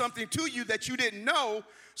reveal something to you that you didn't know.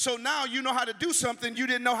 So now you know how to do something you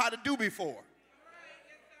didn't know how to do before.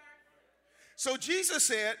 So Jesus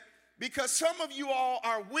said, because some of you all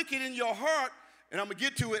are wicked in your heart, and I'm going to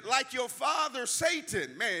get to it, like your father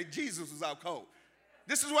Satan. Man, Jesus was out cold.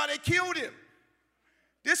 This is why they killed him.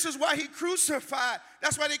 This is why he crucified.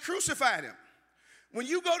 That's why they crucified him. When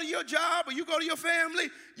you go to your job or you go to your family,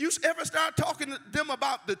 you ever start talking to them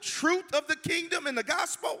about the truth of the kingdom and the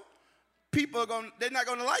gospel, people they're not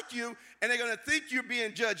going to like you, and they're going to think you're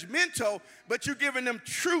being judgmental, but you're giving them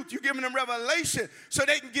truth. You're giving them revelation so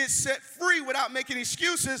they can get set free without making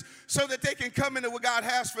excuses so that they can come into what God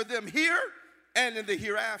has for them here and in the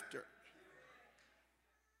hereafter.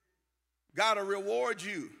 God will reward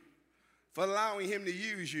you for allowing him to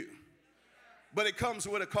use you, but it comes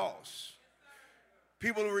with a cost.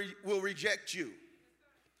 People will reject you.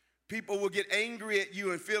 People will get angry at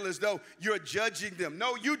you and feel as though you're judging them.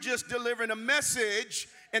 No, you're just delivering a message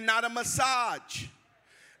and not a massage.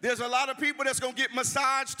 There's a lot of people that's going to get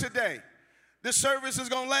massaged today. This service is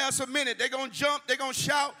going to last a minute. They're going to jump. They're going to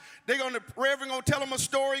shout. The Reverend going to tell them a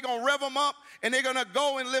story, going to rev them up, and they're going to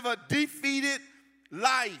go and live a defeated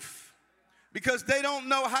life because they don't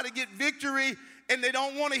know how to get victory, and they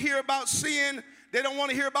don't want to hear about sin. They don't want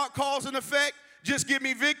to hear about cause and effect. Just give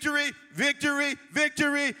me victory, victory,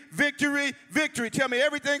 victory, victory, victory. Tell me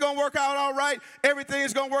everything going to work out all right. Everything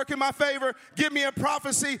is going to work in my favor. Give me a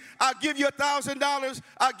prophecy. I'll give you $1,000.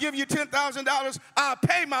 I'll give you $10,000. I'll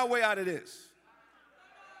pay my way out of this.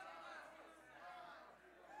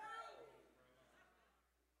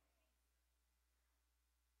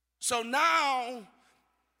 So now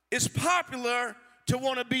it's popular to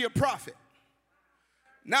want to be a prophet.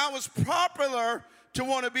 Now it's popular to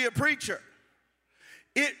want to be a preacher.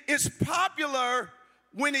 It's popular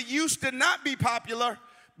when it used to not be popular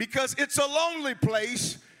because it's a lonely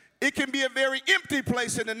place. It can be a very empty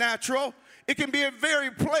place in the natural. It can be a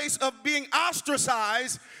very place of being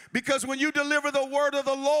ostracized because when you deliver the word of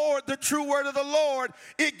the Lord, the true word of the Lord,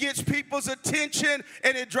 it gets people's attention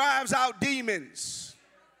and it drives out demons.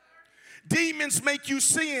 Demons make you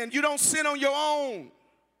sin. You don't sin on your own.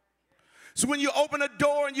 So when you open a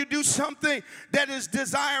door and you do something that is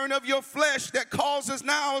desiring of your flesh that causes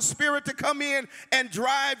now a spirit to come in and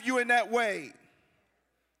drive you in that way.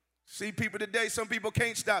 See people today, some people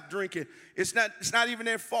can't stop drinking. It's not even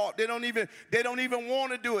their fault. They don't even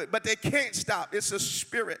want to do it, but they can't stop. It's a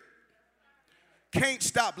spirit. Can't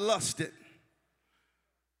stop lusting.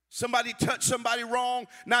 Somebody touched somebody wrong.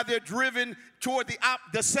 Now they're driven toward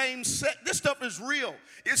the same sex. This stuff is real.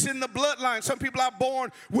 It's in the bloodline. Some people are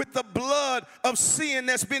born with the blood of sin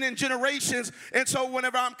that's been in generations. And so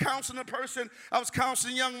whenever I'm counseling a person, I was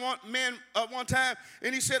counseling a young man one time,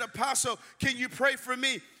 and he said, Apostle, can you pray for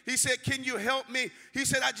me? He said, can you help me? He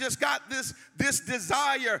said, I just got this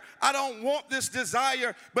desire. I don't want this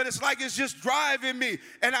desire, but it's like it's just driving me.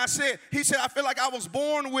 And he said, I feel like I was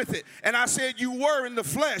born with it. And I said, you were in the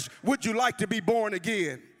flesh. Would you like to be born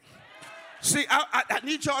again? See, I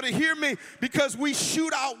need y'all to hear me because we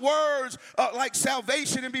shoot out words like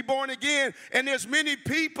salvation and be born again. And there's many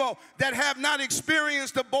people that have not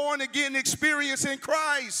experienced the born again experience in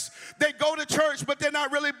Christ. They go to church, but they're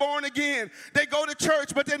not really born again. They go to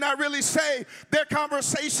church, but they're not really saved. Their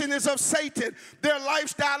conversation is of Satan. Their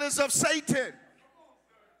lifestyle is of Satan.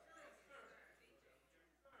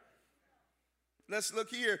 Let's look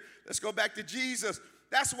here. Let's go back to Jesus.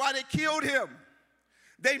 That's why they killed him.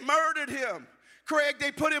 They murdered him. Craig,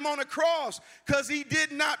 they put him on a cross because he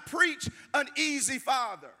did not preach an easy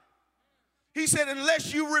father. He said,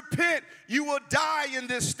 unless you repent, you will die in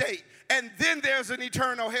this state. And then there's an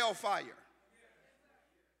eternal hellfire.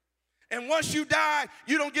 And once you die,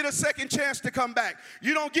 you don't get a second chance to come back.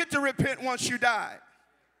 You don't get to repent once you die.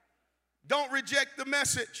 Don't reject the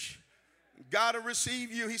message. God will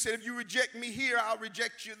receive you. He said, if you reject me here, I'll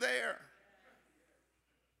reject you there.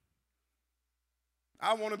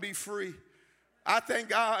 I want to be free. I thank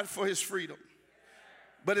God for his freedom.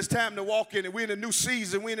 But it's time to walk in it. We're in a new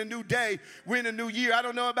season. We're in a new day. We're in a new year. I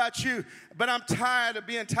don't know about you, but I'm tired of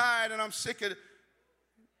being tired, and I'm sick of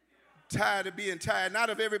being tired. Not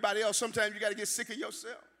of everybody else. Sometimes you got to get sick of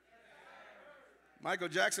yourself. Michael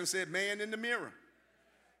Jackson said, man in the mirror.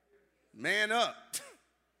 Man up.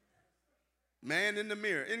 Man in the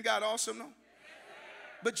mirror. Isn't God awesome, though?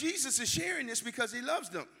 But Jesus is sharing this because he loves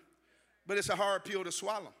them. But it's a hard pill to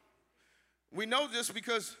swallow. We know this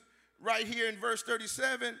because right here in verse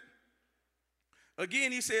 37,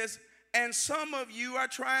 again he says, and some of you are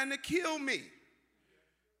trying to kill me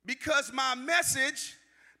because my message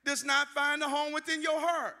does not find a home within your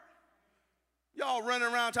heart. Y'all running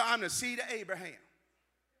around talking, I'm the seed of Abraham.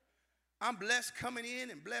 I'm blessed coming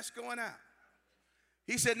in and blessed going out.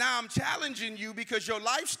 He said, now I'm challenging you because your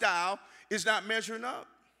lifestyle is not measuring up.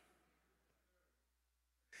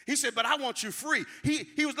 He said, but I want you free.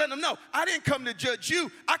 He was letting them know, I didn't come to judge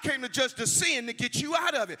you. I came to judge the sin to get you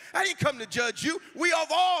out of it. I didn't come to judge you. We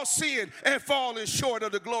have all sinned and fallen short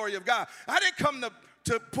of the glory of God. I didn't come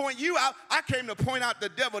to point you out. I came to point out the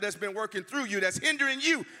devil that's been working through you, that's hindering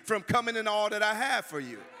you from coming in all that I have for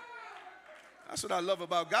you. That's what I love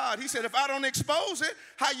about God. He said, if I don't expose it,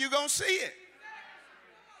 how you going to see it?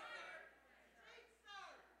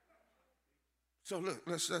 So look,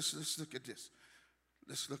 let's look at this.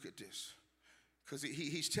 Let's look at this. Because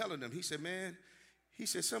he's telling them, he said, man, he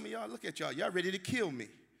said, some of y'all, look at y'all. Y'all ready to kill me.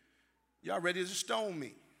 Y'all ready to stone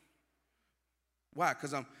me. Why?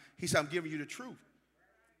 Because he said, I'm giving you the truth.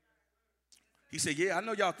 He said, yeah, I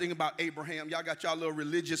know y'all thinking about Abraham. Y'all got y'all little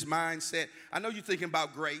religious mindset. I know you're thinking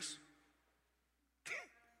about grace.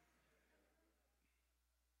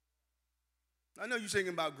 I know you're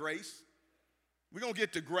thinking about grace. We're going to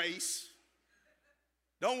get to grace.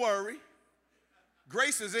 Don't worry.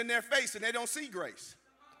 Grace is in their face and they don't see grace.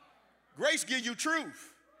 Grace gives you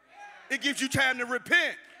truth. It gives you time to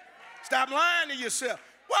repent. Stop lying to yourself.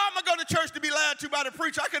 Why am I going to church to be lied to by the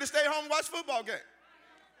preacher? I could have stayed home and watched a football game.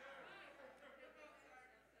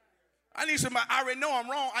 I need somebody, I already know I'm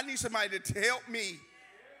wrong. I need somebody to help me.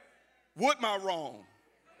 What am I wrong?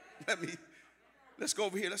 Let's go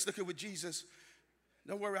over here. Let's look at what Jesus.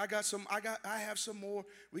 Don't worry, I have some more.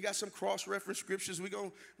 We got some cross-reference scriptures. We're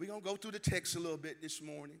gonna go through the text a little bit this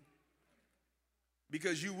morning.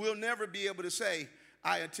 Because you will never be able to say,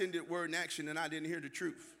 I attended Word in Action and I didn't hear the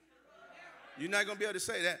truth. You're not gonna be able to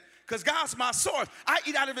say that. Because God's my source. I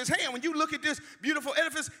eat out of his hand. When you look at this beautiful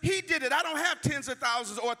edifice, he did it. I don't have tens of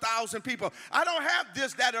thousands or 1,000 people. I don't have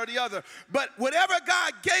this, that, or the other. But whatever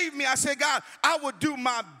God gave me, I said, God, I will do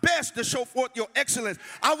my best to show forth your excellence.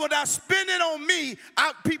 I will not spend it on me.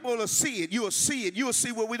 People will see it. You will see it. You will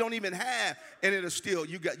see what we don't even have. And it'll still,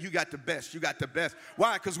 you got the best. You got the best.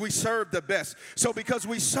 Why? Because we serve the best. So because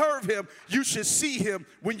we serve him, you should see him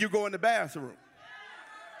when you go in the bathroom.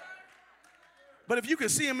 But if you can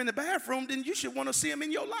see him in the bathroom, then you should want to see him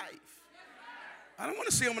in your life. I don't want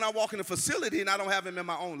to see him when I walk in a facility and I don't have him in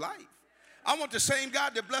my own life. I want the same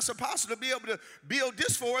God that blessed Apostle to be able to build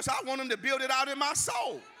this for us. I want him to build it out in my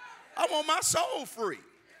soul. I want my soul free.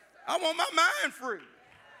 I want my mind free.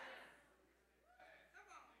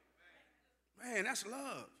 Man, that's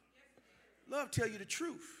love. Love tell you the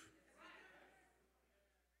truth.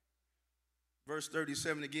 Verse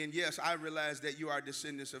 37 again, yes, I realize that you are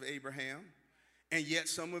descendants of Abraham. And yet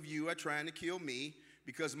some of you are trying to kill me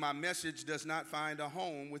because my message does not find a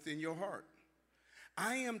home within your heart.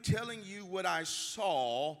 I am telling you what I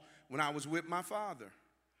saw when I was with my father.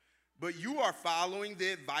 But you are following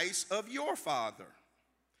the advice of your father.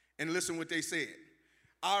 And listen what they said.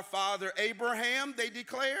 Our father Abraham, they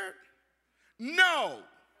declared, no.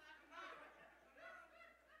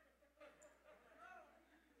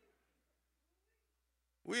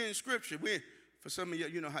 We're in scripture. For some of you,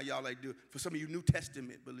 you know how y'all like to do it. For some of you New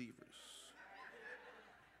Testament believers.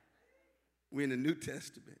 We're in the New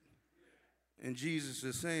Testament. And Jesus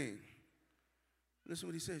is saying, listen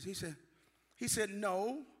what he says. He said,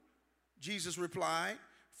 no. Jesus replied,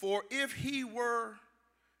 for if he were,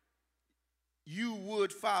 you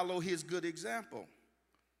would follow his good example.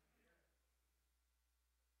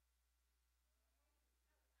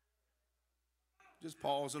 Just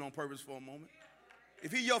pause it on purpose for a moment.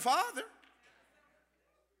 If he's your father,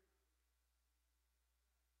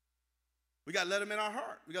 we got to let him in our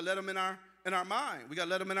heart. We got to let him in our mind. We got to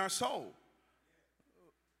let him in our soul.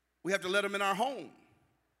 We have to let him in our home.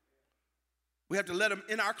 We have to let him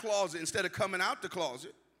in our closet instead of coming out the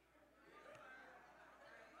closet.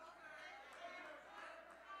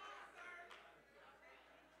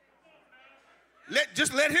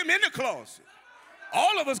 Just let him in the closet.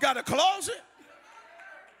 All of us got a closet.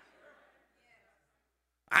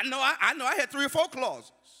 I know I had 3 or 4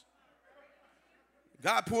 closets.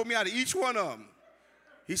 God pulled me out of each one of them.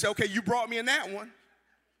 He said, okay, you brought me in that one,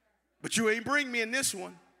 but you ain't bring me in this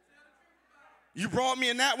one. You brought me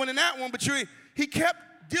in that one and that one, but you ain't. He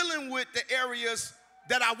kept dealing with the areas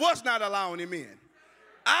that I was not allowing him in.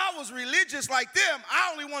 I was religious like them. I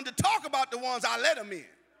only wanted to talk about the ones I let him in.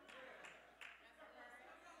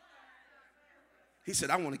 He said,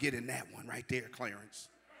 I want to get in that one right there, Clarence,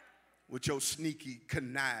 with your sneaky,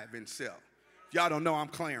 conniving self. If y'all don't know, I'm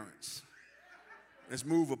Clarence. Let's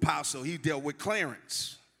move Apostle. He dealt with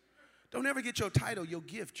Clarence. Don't ever get your title, your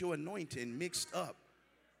gift, your anointing mixed up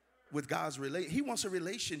with God's relationship. He wants a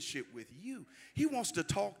relationship with you. He wants to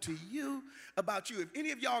talk to you about you. If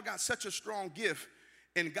any of y'all got such a strong gift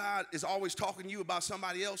and God is always talking to you about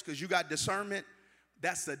somebody else because you got discernment,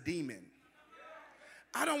 that's a demon.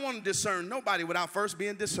 I don't want to discern nobody without first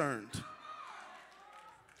being discerned.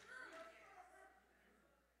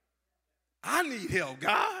 I need help,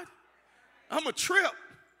 God. I'm a trip.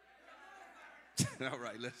 All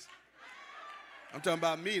right, I'm talking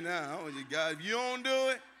about me now. God, if you don't do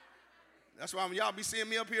it, that's why when y'all be seeing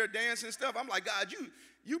me up here dancing and stuff, I'm like, God,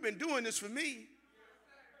 you've been doing this for me.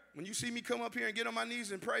 When you see me come up here and get on my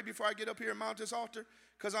knees and pray before I get up here and mount this altar,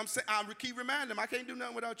 because I keep reminding him, I can't do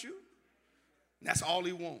nothing without you. And that's all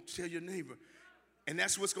he wants. Tell your neighbor. And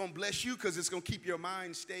that's what's going to bless you because it's going to keep your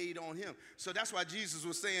mind stayed on him. So that's why Jesus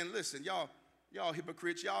was saying, listen, y'all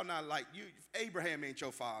hypocrites, y'all not like you. Abraham ain't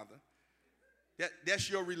your father. That's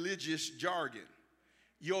your religious jargon.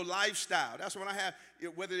 Your lifestyle. That's what I have,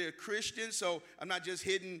 whether they're Christians. So I'm not just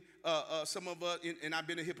hitting some of us, and I've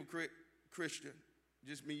been a hypocrite Christian.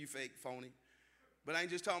 Just me, you fake, phony. But I ain't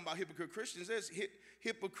just talking about hypocrite Christians. There's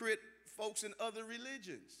hypocrite folks in other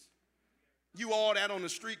religions. You all that on the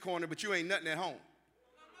street corner, but you ain't nothing at home.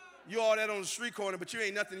 You all that on the street corner, but you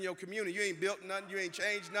ain't nothing in your community. You ain't built nothing. You ain't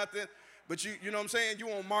changed nothing. But you know what I'm saying? You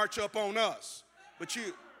won't march up on us. But you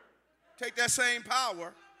take that same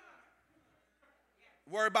power.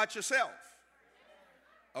 Worry about yourself.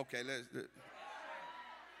 Okay,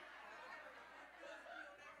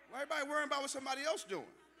 why everybody worrying about what somebody else doing?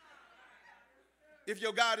 If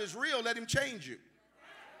your God is real, let him change you.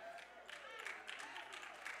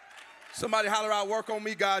 Somebody holler out, work on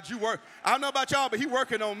me, God. You work. I don't know about y'all, but he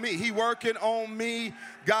working on me. He working on me.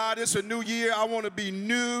 God, it's a new year. I want to be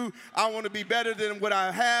new. I want to be better than what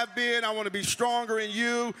I have been. I want to be stronger in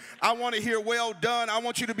you. I want to hear well done. I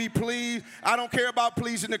want you to be pleased. I don't care about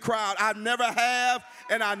pleasing the crowd. I never have,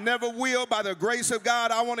 and I never will. By the grace of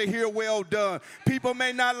God, I want to hear well done. People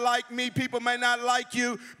may not like me. People may not like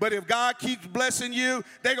you. But if God keeps blessing you,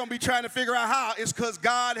 they're going to be trying to figure out how. It's because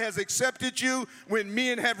God has accepted you when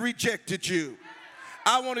men have rejected you.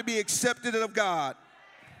 I want to be accepted of God.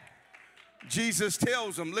 Jesus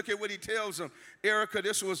tells them, look at what he tells them. Erica,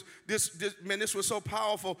 this was so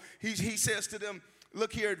powerful. He says to them,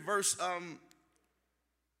 look here at verse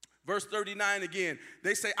 39 again.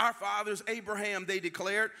 They say, our fathers, Abraham, they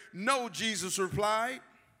declared. No, Jesus replied.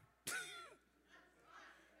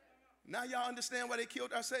 Now y'all understand why they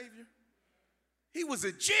killed our Savior? He was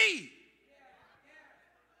a G.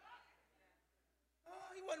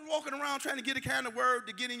 He wasn't walking around trying to get a kind of word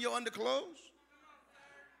to get in your underclothes.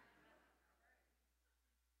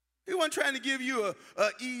 He wasn't trying to give you a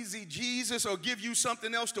easy Jesus or give you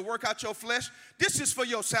something else to work out your flesh. This is for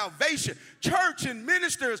your salvation. Church and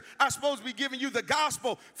ministers are supposed to be giving you the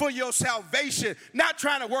gospel for your salvation, not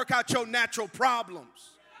trying to work out your natural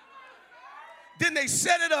problems. Then they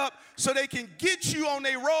set it up so they can get you on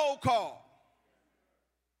their roll call.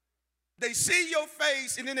 They see your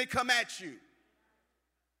face and then they come at you.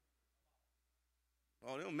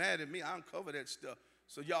 Oh, they're mad at me. I don't cover that stuff.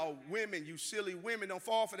 So y'all women, you silly women, don't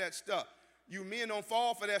fall for that stuff. You men don't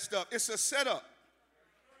fall for that stuff. It's a setup.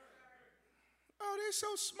 Oh, they're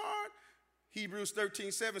so smart. Hebrews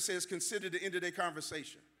 13:7 says, consider the end of their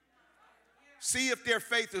conversation. See if their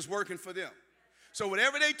faith is working for them. So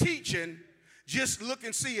whatever they teaching, just look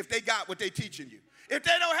and see if they got what they teaching you. If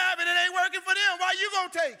they don't have it, it ain't working for them. Why you gonna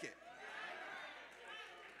take it?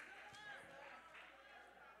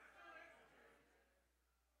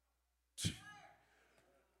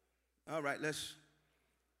 All right, let's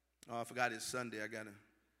Oh, I forgot it's Sunday. I got to.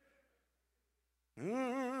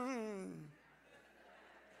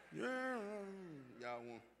 Yeah. Y'all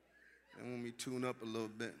want me to tune up a little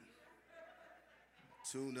bit.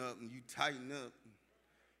 Tune up and you tighten up.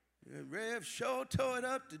 Yeah, Rev sure tore it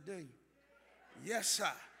up today. Yes,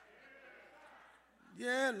 sir.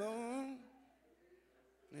 Yeah, Lord.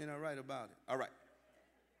 Ain't all right about it. All right.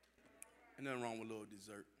 Ain't nothing wrong with a little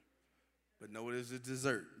dessert. But no, it is a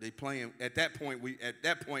dessert. They playing at that point we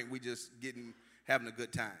just having a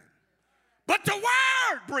good time. But the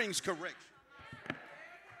word brings correction.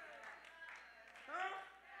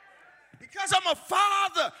 Because I'm a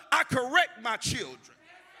father, I correct my children.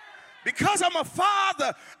 Because I'm a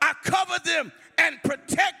father, I cover them and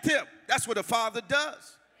protect them. That's what a father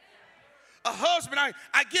does. A husband,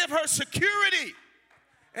 I give her security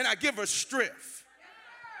and I give her strength.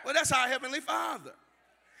 Well, that's our Heavenly Father.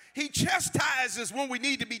 He chastises when we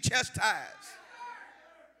need to be chastised.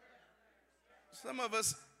 Some of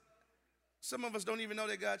us don't even know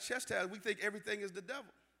that God chastises. We think everything is the devil.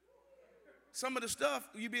 Some of the stuff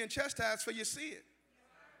you being chastised for your sin.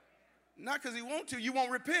 Not because he wants to, you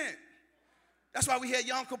won't repent. That's why we had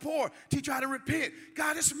Yom Kippur. Teach you how to repent.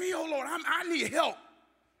 God, it's me, oh Lord. I need help.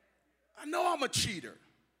 I know I'm a cheater.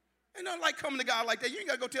 Ain't nothing like coming to God like that. You ain't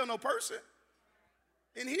got to go tell no person.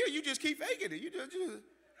 In here, you just keep faking it.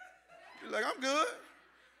 You're like, I'm good.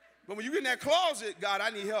 But when you get in that closet, God,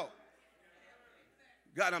 I need help.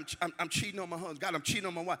 God, I'm cheating on my husband. God, I'm cheating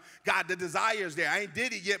on my wife. God, the desire is there. I ain't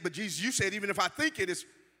did it yet, but Jesus, you said even if I think it is,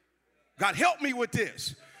 God, help me with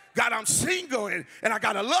this. God, I'm single and I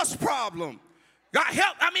got a lust problem. God,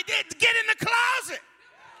 help. Get in the closet.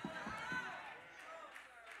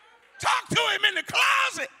 Talk to him in the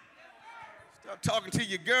closet. Stop talking to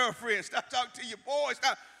your girlfriend. Stop talking to your boys.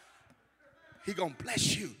 He going to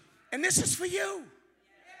bless you. And this is for you.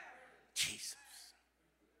 Jesus.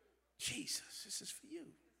 This is for you.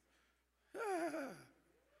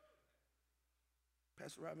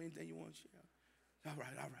 Pastor Robyn, anything you want to share? All right.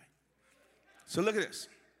 So look at this.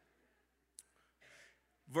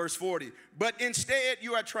 Verse 40. But instead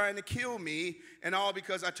you are trying to kill me, and all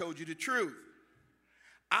because I told you the truth.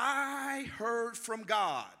 I heard from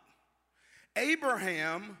God.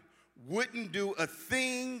 Abraham wouldn't do a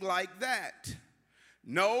thing like that.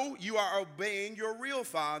 No, you are obeying your real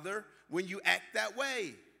father when you act that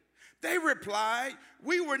way. They replied,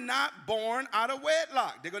 we were not born out of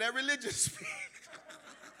wedlock. There go that religious speak.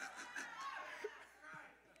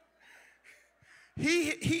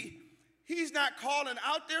 He's not calling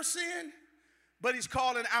out their sin, but he's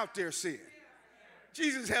calling out their sin.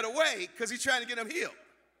 Jesus had a way because he's trying to get them healed.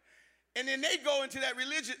 And then they go into that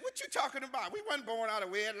religion. What you talking about? We wasn't born out of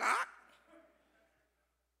wedlock.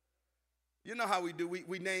 You know how we do.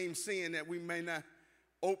 We name sin that we may not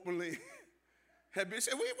openly have been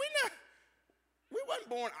said. We wasn't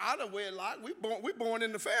born out of wedlock. We born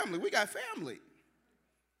in the family. We got family.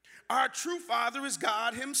 Our true father is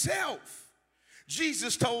God himself.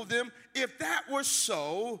 Jesus told them, if that were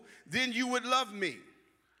so, then you would love me.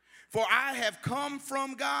 For I have come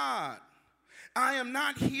from God. I am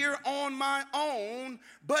not here on my own,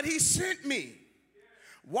 but he sent me.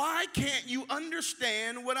 Why can't you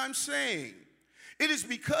understand what I'm saying? It is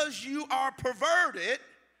because you are perverted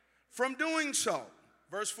from doing so.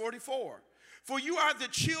 Verse 44. For you are the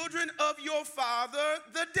children of your father,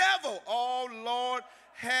 the devil. Oh, Lord,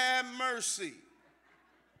 have mercy.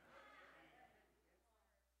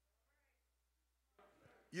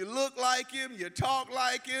 You look like him, you talk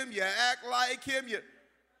like him, you act like him.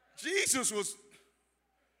 Jesus was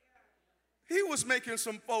making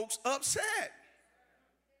some folks upset.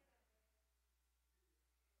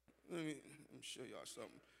 Let me show y'all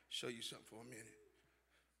something. Show you something for a minute.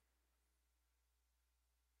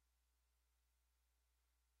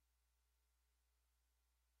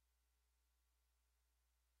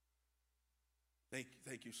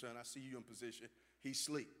 Thank you, son. I see you in position. He's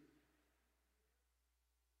asleep.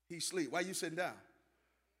 He's asleep. Why are you sitting down?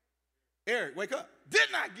 Eric, wake up.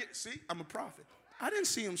 Didn't I see, I'm a prophet. I didn't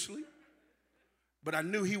see him sleep. But I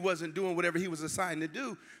knew he wasn't doing whatever he was assigned to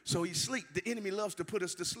do, so he's asleep. The enemy loves to put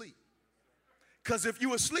us to sleep. Because if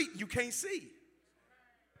you're asleep, you can't see.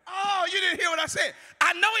 Oh, you didn't hear what I said.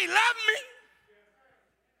 I know he loved me.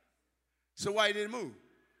 So why he didn't move?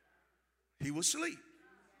 He was asleep.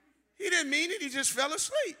 He didn't mean it. He just fell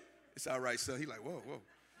asleep. It's all right, son. He like, whoa.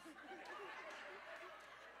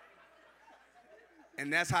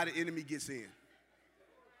 And that's how the enemy gets in.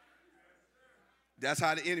 That's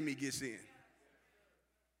how the enemy gets in.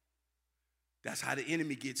 That's how the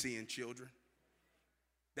enemy gets in, children.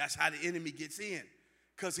 That's how the enemy gets in.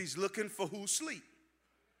 Because he's looking for who's asleep.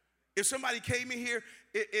 If somebody came in here,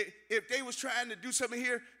 if they was trying to do something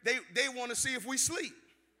here, they want to see if we sleep.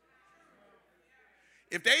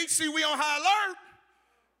 If they see we on high alert,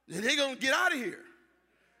 then they going to get out of here.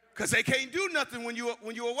 Because they can't do nothing when you're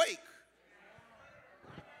awake.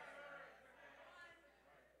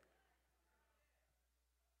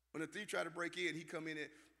 When a thief try to break in, he come in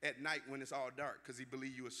at night when it's all dark because he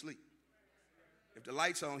believe you asleep. If the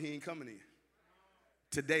light's on, he ain't coming in.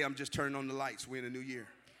 Today, I'm just turning on the lights. We're in a new year.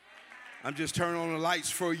 I'm just turning on the lights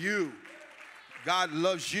for you. God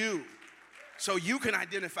loves you. So you can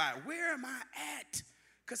identify, where am I at?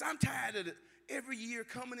 Because I'm tired of every year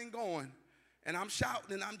coming and going. And I'm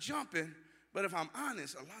shouting and I'm jumping. But if I'm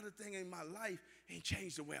honest, a lot of things in my life ain't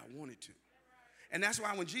changed the way I wanted to. And that's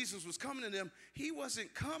why when Jesus was coming to them, he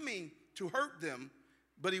wasn't coming to hurt them,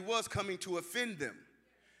 but he was coming to offend them.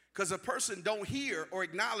 Because a person don't hear or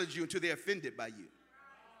acknowledge you until they're offended by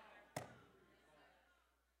you.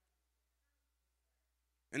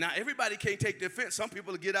 And now everybody can't take the offense. Some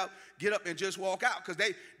people get up and just walk out because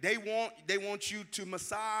they want you to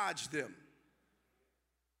massage them.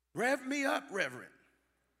 Rev me up, Reverend.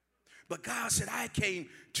 But God said, I came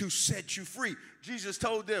to set you free. Jesus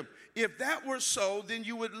told them, if that were so, then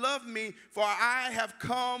you would love me, for I have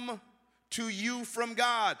come to you from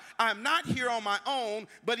God. I'm not here on my own,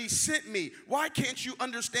 but he sent me. Why can't you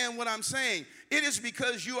understand what I'm saying? It is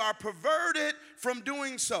because you are perverted from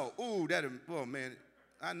doing so. Ooh, oh man,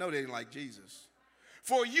 I know they didn't like Jesus.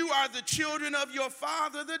 For you are the children of your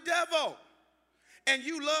father, the devil, and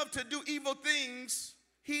you love to do evil things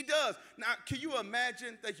he does. Now, can you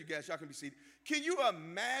imagine? Thank you, guys. Y'all can be seated. Can you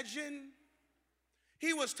imagine?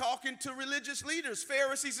 He was talking to religious leaders,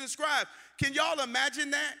 Pharisees and scribes. Can y'all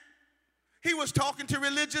imagine that? He was talking to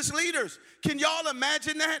religious leaders. Can y'all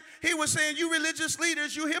imagine that? He was saying, you religious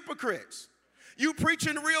leaders, you hypocrites. You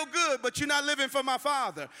preaching real good, but you're not living for my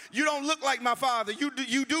Father. You don't look like my Father.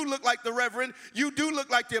 You do look like the Reverend. You do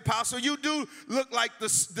look like the apostle. You do look like the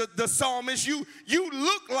psalmist. You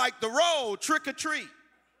look like the road, trick or treat.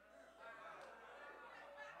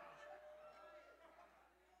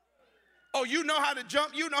 Oh, you know how to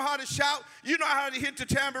jump. You know how to shout. You know how to hit the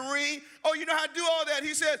tambourine. Oh, you know how to do all that.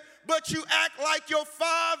 He says, but you act like your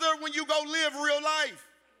father when you go live real life.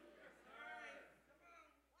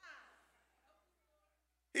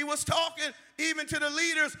 He was talking even to the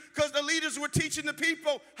leaders because the leaders were teaching the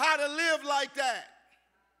people how to live like that.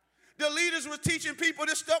 The leaders were teaching people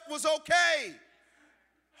this stuff was okay.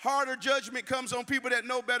 Harder judgment comes on people that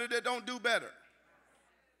know better, that don't do better.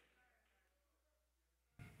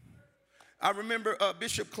 I remember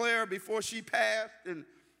Bishop Claire before she passed, and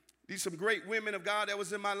these some great women of God that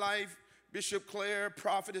was in my life. Bishop Claire,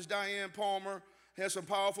 Prophetess Diane Palmer, had some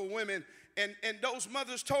powerful women. And those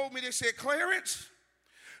mothers told me, they said, Clarence,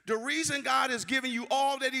 the reason God is giving you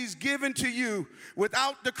all that he's given to you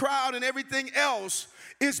without the crowd and everything else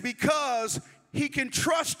is because he can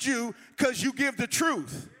trust you because you give the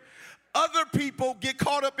truth. Other people get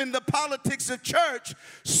caught up in the politics of church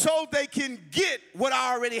so they can get what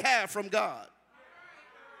I already have from God.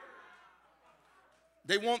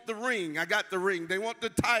 They want the ring, I got the ring. They want the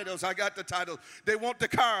titles, I got the titles. They want the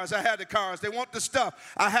cars, I had the cars. They want the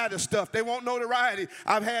stuff, I had the stuff. They want notoriety,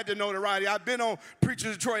 I've had the notoriety. I've been on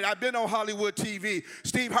Preacher Detroit, I've been on Hollywood TV.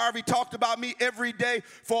 Steve Harvey talked about me every day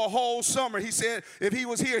for a whole summer. He said if he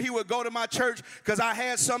was here, he would go to my church because I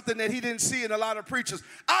had something that he didn't see in a lot of preachers.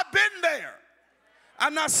 I've been there.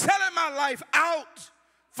 I'm not selling my life out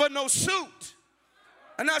for no suit.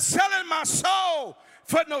 I'm not selling my soul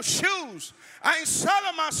for no shoes. I ain't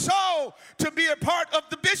selling my soul to be a part of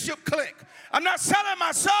the bishop clique. I'm not selling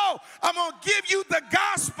my soul. I'm going to give you the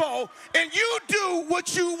gospel and you do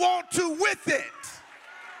what you want to with it.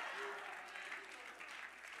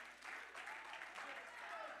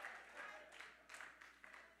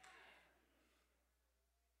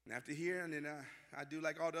 And after here, and then I do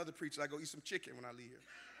like all the other preachers. I go eat some chicken when I leave here.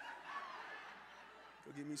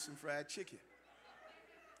 Go get me some fried chicken.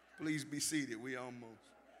 Please be seated. We almost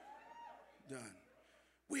done.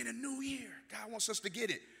 We're in a new year. God wants us to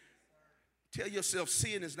get it. Tell yourself,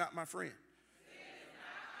 sin is not my friend.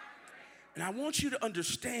 And I want you to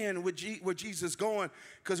understand where Jesus is going,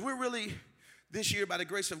 because we're really, this year, by the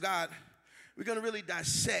grace of God, we're going to really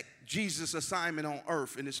dissect Jesus' assignment on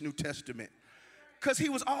earth in this New Testament. Because he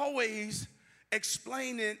was always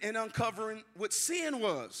explaining and uncovering what sin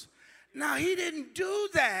was. Now, he didn't do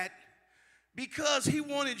that because he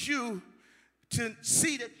wanted you to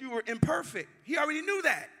see that you were imperfect. He already knew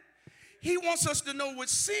that. He wants us to know what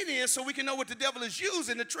sin is so we can know what the devil is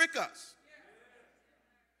using to trick us.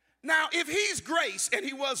 Now, if he's grace, and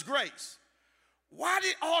he was grace, why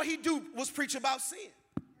did all he do was preach about sin?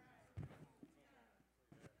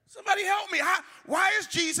 Somebody help me. Why is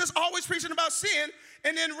Jesus always preaching about sin,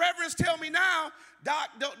 and then reverends tell me now, Doc,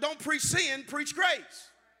 don't preach sin, preach grace?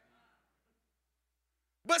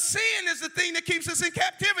 But sin is the thing that keeps us in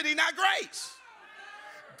captivity, not grace.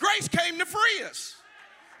 Grace came to free us.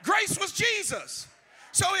 Grace was Jesus.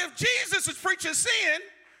 So if Jesus is preaching sin,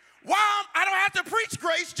 why I don't have to preach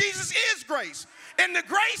grace? Jesus is grace. And the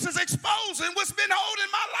grace is exposing what's been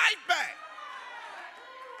holding my life back.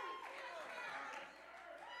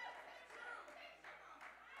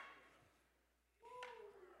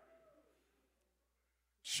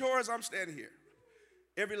 Sure as I'm standing here,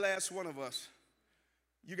 every last one of us,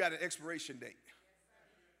 you got an expiration date.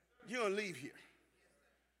 You don't leave here.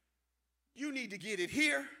 You need to get it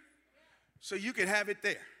here so you can have it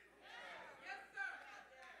there.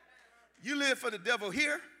 You live for the devil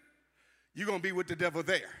here, you're going to be with the devil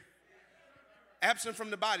there. Absent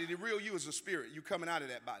from the body, the real you is a spirit. You coming out of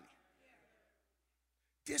that body.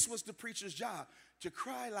 This was the preacher's job, to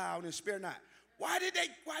cry loud and spare not. Why did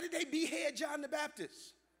they behead John the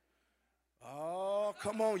Baptist? Oh,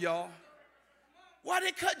 come on, y'all. Why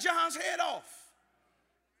did they cut John's head off?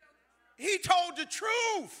 He told the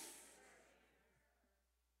truth.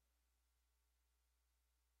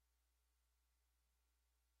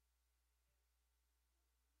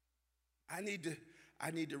 I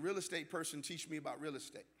need the real estate person teach me about real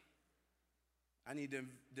estate. I need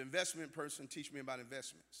the investment person teach me about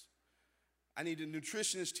investments. I need the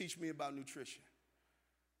nutritionist teach me about nutrition.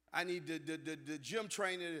 I need the gym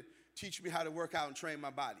trainer to teach me how to work out and train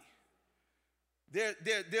my body.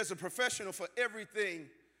 There's a professional for everything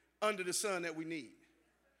under the sun that we need.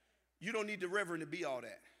 You don't need the reverend to be all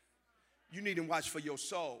that. You need him watch for your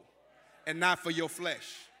soul and not for your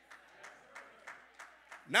flesh.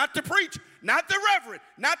 Not the preacher, not the reverend,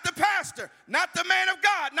 not the pastor, not the man of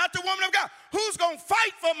God, not the woman of God. Who's going to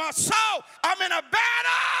fight for my soul? I'm in a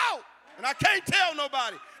battle, and I can't tell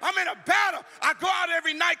nobody. I'm in a battle. I go out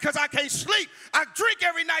every night because I can't sleep. I drink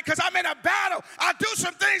every night because I'm in a battle. I do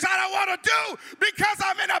some things I don't want to do because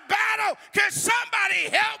I'm in a battle. Can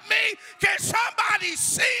somebody help me? Can somebody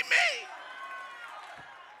see me?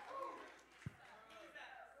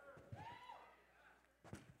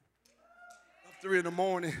 3 in the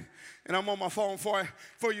morning, and I'm on my phone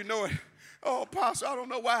before you know it. Oh, Apostle, I don't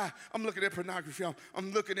know why I'm looking at pornography.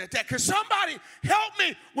 I'm looking at that. Can somebody help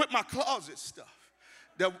me with my closet stuff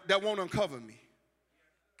that won't uncover me?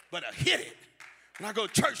 But I hit it. When I go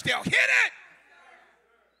to church, they'll hit it.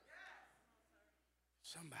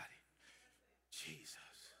 Somebody, Jesus.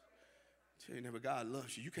 Tell you never, God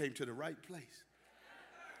loves you. You came to the right place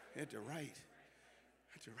at the right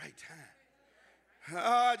time.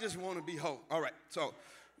 I just want to be whole. All right, so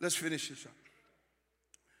let's finish this up.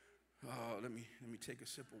 Oh, let me take a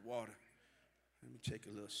sip of water. Let me take a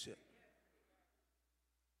little sip.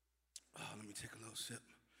 Oh, let me take a little sip.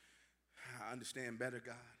 I understand better,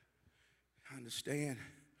 God. I understand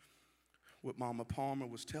what Mama Palmer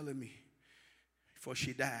was telling me before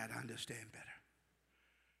she died. I understand better.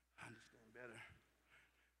 I understand better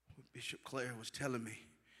what Bishop Clare was telling me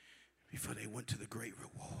before they went to the great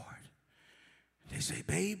reward. They say,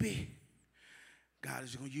 baby, God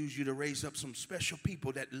is going to use you to raise up some special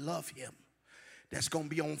people that love him, that's going to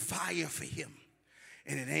be on fire for him,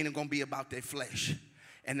 and it ain't going to be about their flesh.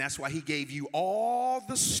 And that's why he gave you all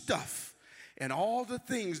the stuff and all the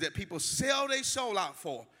things that people sell their soul out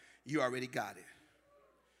for. You already got it.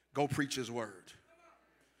 Go preach his word.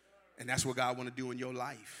 And that's what God want to do in your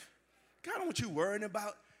life. God don't want you worrying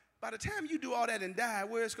about, by the time you do all that and die,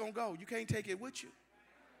 where it's going to go. You can't take it with you.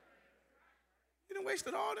 You done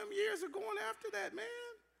wasted all them years of going after that, man.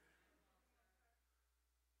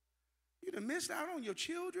 You done missed out on your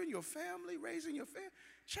children, your family, raising your family,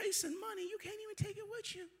 chasing money. You can't even take it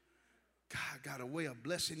with you. God got a way of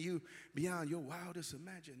blessing you beyond your wildest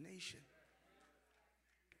imagination.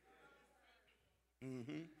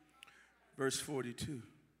 Verse 42.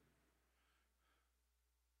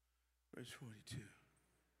 Verse 42.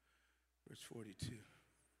 Verse 42.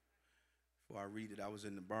 Before I read it, I was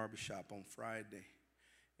in the barbershop on Friday,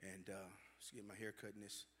 and I was getting my hair cut, and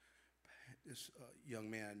this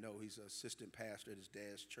young man I know, he's an assistant pastor at his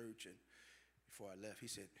dad's church, and before I left, he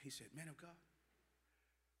said, man of God,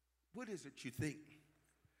 what is it you think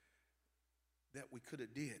that we could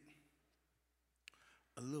have did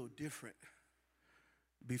a little different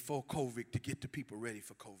before COVID to get the people ready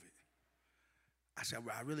for COVID? I said,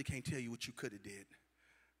 well, I really can't tell you what you could have did,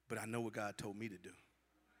 but I know what God told me to do.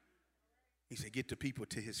 He said, get the people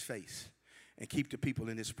to his face and keep the people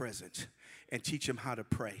in his presence and teach them how to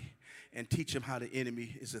pray and teach them how the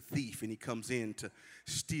enemy is a thief and he comes in to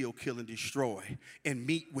steal, kill, and destroy, and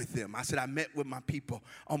meet with them. I said, I met with my people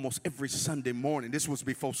almost every Sunday morning. This was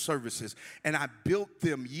before services, and I built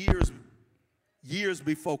them years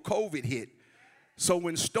before COVID hit. So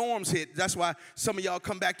when storms hit, that's why some of y'all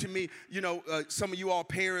come back to me, some of you all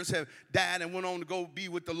parents have died and went on to go be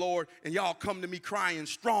with the Lord, and y'all come to me crying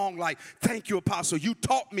strong like, thank you, Apostle. You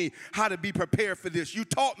taught me how to be prepared for this. You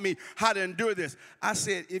taught me how to endure this. I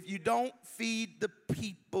said, if you don't feed the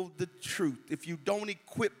people the truth, if you don't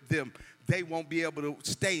equip them, they won't be able to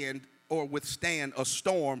stand or withstand a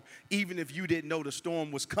storm, even if you didn't know the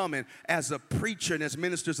storm was coming. As a preacher and as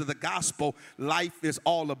ministers of the gospel, life is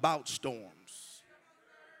all about storms.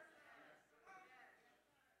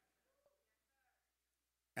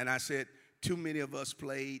 And I said, too many of us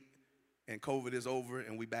played, and COVID is over,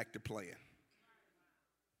 and we back to playing.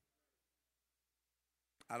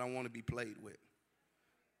 I don't want to be played with.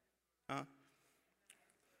 Huh?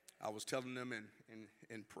 I was telling them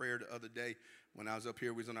in prayer the other day, when I was up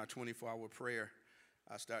here, we was on our 24-hour prayer.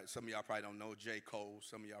 Some of y'all probably don't know J. Cole.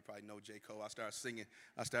 Some of y'all probably know J. Cole. I started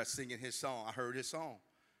singing his song. I heard his song,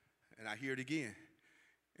 and I hear it again.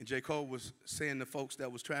 And J. Cole was saying to folks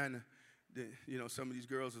that was trying to, some of these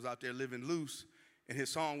girls was out there living loose, and his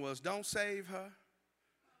song was, don't save her.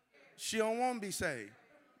 She don't want to be saved.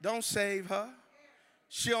 Don't save her.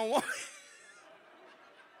 She don't want.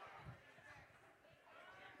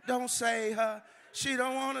 Don't save her. She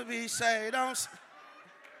don't want to be saved.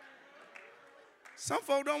 Some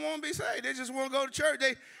folk don't want to be saved. They just want to go to church.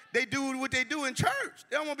 They do what they do in church.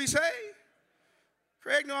 They don't want to be saved.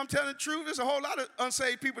 Craig, no, I'm telling the truth. There's a whole lot of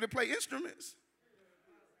unsaved people that play instruments.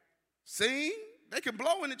 Sing, they can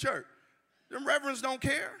blow in the church. Them reverends don't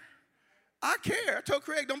care. I care. I told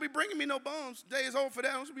Craig, don't be bringing me no bums. The day is over for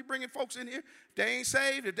that. Don't be bringing folks in here. If they ain't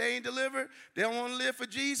saved, if they ain't delivered, they don't want to live for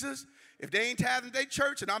Jesus. If they ain't tithing their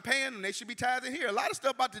church and I'm paying them, they should be tithing here. A lot of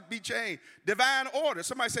stuff about to be changed. Divine order.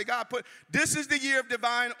 Somebody say, God this is the year of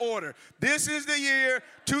divine order. This is the year,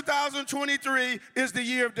 2023 is the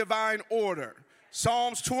year of divine order.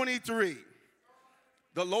 Psalms 23.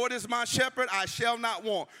 The Lord is my shepherd, I shall not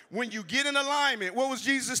want. When you get in alignment, what was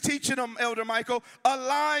Jesus teaching them, Elder Michael?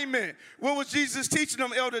 Alignment. What was Jesus teaching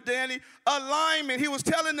them, Elder Danny? Alignment. He was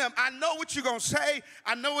telling them, I know what you're going to say.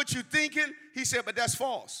 I know what you're thinking. He said, but that's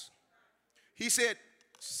false. He said,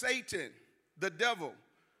 Satan, the devil,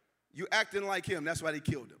 you acting like him. That's why they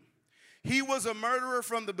killed him. He was a murderer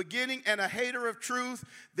from the beginning and a hater of truth.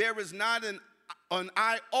 There is not an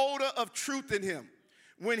iota of truth in him.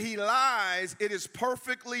 When he lies, it is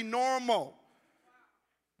perfectly normal.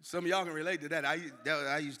 Some of y'all can relate to that. I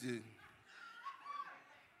used to,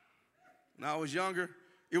 when I was younger,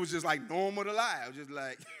 it was just like normal to lie. It was just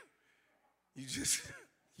like, you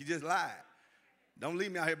just lied. Don't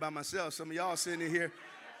leave me out here by myself. Some of y'all sitting in here.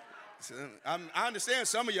 So I understand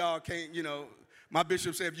some of y'all can't, my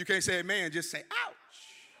bishop said, if you can't say amen, just say ouch.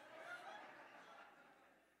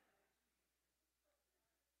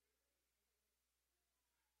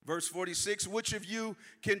 Verse 46, which of you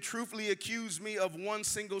can truthfully accuse me of one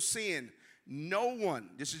single sin? No one.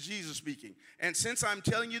 This is Jesus speaking. And since I'm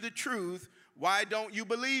telling you the truth, why don't you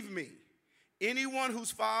believe me? Anyone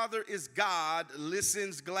whose father is God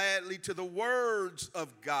listens gladly to the words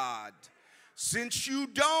of God. Since you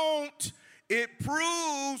don't, it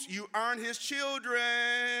proves you aren't his children.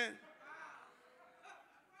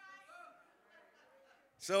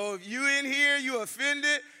 So if you in here, you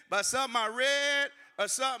offended by something I read, or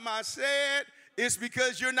something I said, it's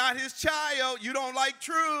because you're not his child. You don't like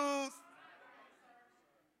truth.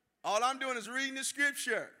 All I'm doing is reading the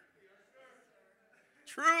scripture.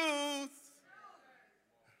 Truth.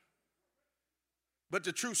 But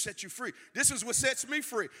the truth sets you free. This is what sets me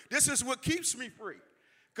free. This is what keeps me free.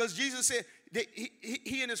 Because Jesus said that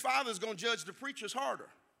he and his father is going to judge the preachers harder.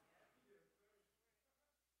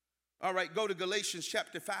 All right, go to Galatians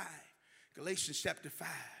chapter 5. Galatians chapter 5.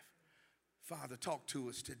 Father, talk to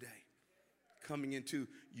us today. Coming into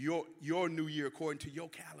your new year according to your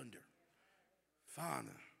calendar. Father,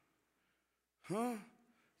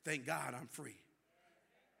 thank God I'm free.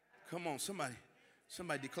 Come on, somebody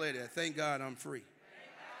declare that. Thank God I'm free.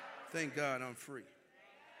 Thank God I'm free.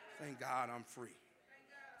 Thank God I'm free.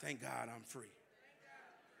 Thank God I'm free.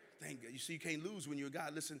 Thank God. You see, you can't lose when you're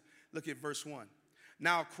God. Listen, look at verse 1.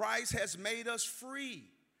 Now Christ has made us free.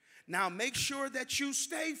 Now make sure that you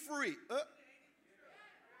stay free.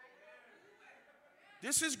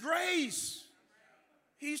 This is grace.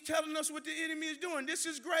 He's telling us what the enemy is doing. This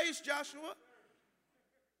is grace, Joshua.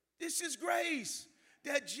 This is grace.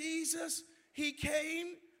 That Jesus, he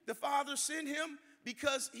came, The Father sent him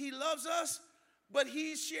because he loves us, but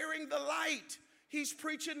he's sharing the light. He's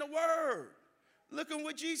preaching the word. Look at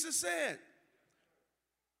what Jesus said.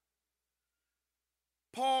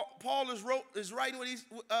 Paul is writing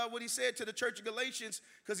what he said to the church of Galatians,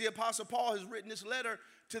 because the Apostle Paul has written this letter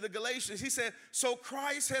to the Galatians. He said, so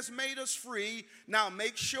Christ has made us free. Now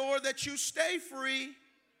make sure that you stay free.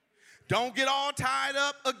 Don't get all tied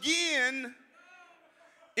up again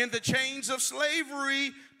in the chains of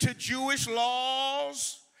slavery to Jewish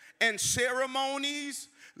laws and ceremonies.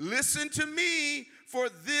 Listen to me, for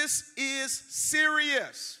this is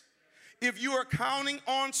serious. If you are counting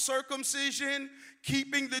on circumcision,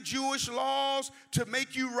 keeping the Jewish laws to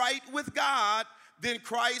make you right with God, then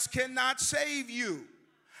Christ cannot save you.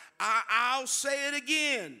 I'll say it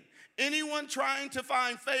again. Anyone trying to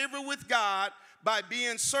find favor with God by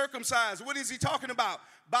being circumcised, what is he talking about?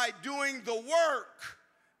 By doing the work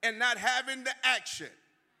and not having the action.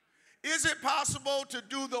 Is it possible to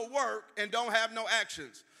do the work and don't have no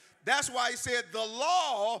actions? That's why he said the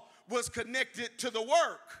law was connected to the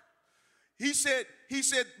work. He said,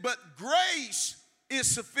 but grace is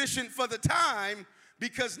sufficient for the time,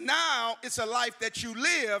 because now it's a life that you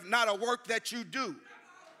live, not a work that you do.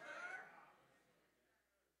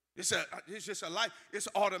 It's just a life. It's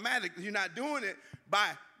automatic. You're not doing it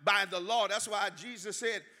by the law. That's why Jesus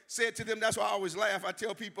said to them, that's why I always laugh. I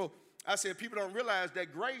tell people, I said, people don't realize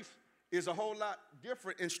that grace is a whole lot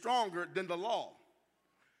different and stronger than the law.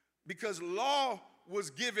 Because law was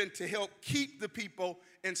given to help keep the people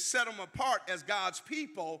and set them apart as God's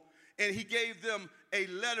people, and he gave them a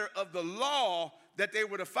letter of the law that they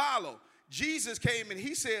were to follow. Jesus came and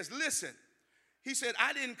he says, listen, he said,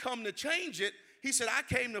 I didn't come to change it. He said, I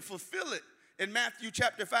came to fulfill it in Matthew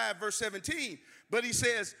chapter 5, verse 17. But he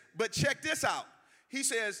says, but check this out. He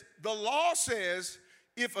says, the law says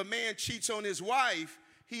if a man cheats on his wife,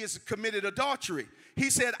 he has committed adultery. He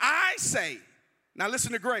said, I say, now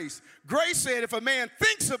listen to grace. Grace said if a man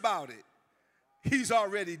thinks about it, he's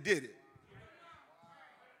already did it.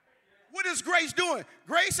 What is grace doing?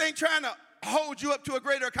 Grace ain't trying to hold you up to a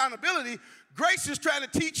greater accountability. Grace is trying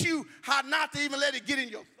to teach you how not to even let it get in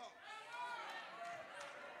your thoughts.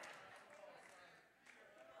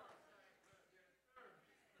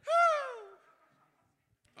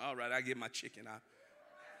 All right, I get my chicken out.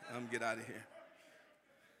 I'm gonna get out of here.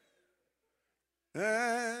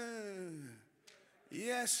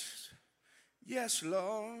 Yes,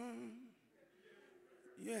 Lord.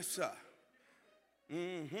 Yes, sir.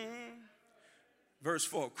 Verse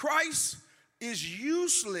 4, Christ is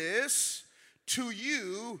useless to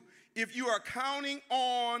you if you are counting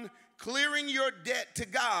on clearing your debt to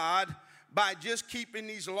God by just keeping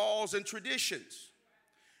these laws and traditions.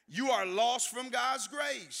 You are lost from God's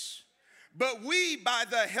grace. But we, by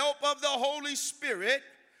the help of the Holy Spirit,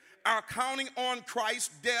 are counting on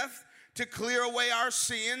Christ's death to clear away our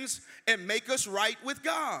sins and make us right with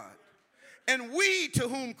God. And we, to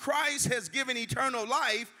whom Christ has given eternal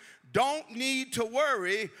life, don't need to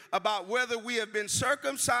worry about whether we have been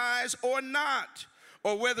circumcised or not,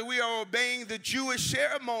 or whether we are obeying the Jewish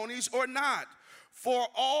ceremonies or not. For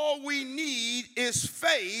all we need is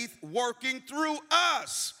faith working through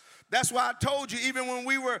us. That's why I told you, even when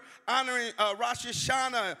we were honoring Rosh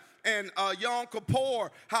Hashanah and Yom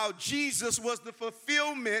Kippur, how Jesus was the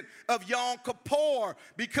fulfillment of Yom Kippur,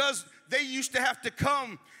 because they used to have to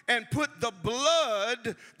come and put the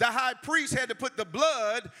blood. The high priest had to put the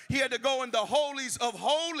blood. He had to go in the holies of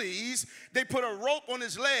holies. They put a rope on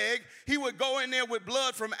his leg. He would go in there with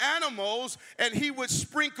blood from animals, and he would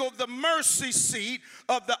sprinkle the mercy seat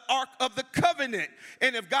of the Ark of the Covenant.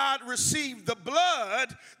 And if God received the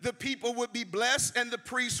blood, the people would be blessed and the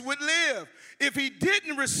priest would live. If he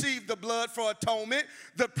didn't receive the blood for atonement,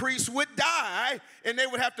 the priest would die, and they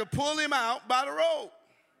would have to pull him out by the rope.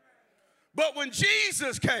 But when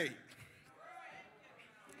Jesus came,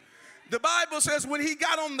 the Bible says when he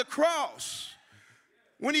got on the cross,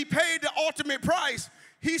 when he paid the ultimate price,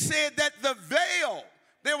 he said that the veil,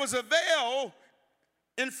 there was a veil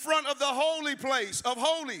in front of the holy place of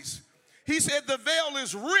holies. He said the veil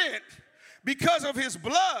is rent because of his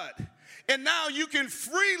blood. And now you can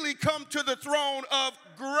freely come to the throne of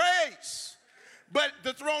grace. But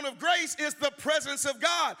the throne of grace is the presence of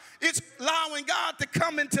God. It's allowing God to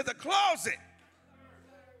come into the closet.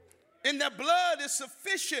 And the blood is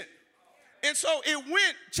sufficient. And so it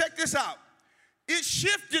went, check this out. It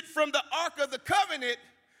shifted from the Ark of the Covenant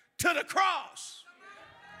to the cross.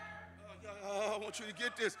 I want you to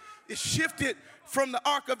get this. It shifted from the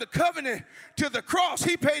Ark of the Covenant to the cross.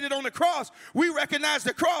 He paid it on the cross. We recognize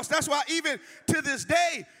the cross. That's why even to this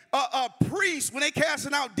day, a priest priests, when they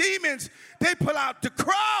casting out demons, they pull out the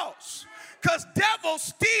cross. Because devils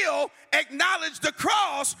still acknowledge the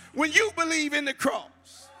cross when you believe in the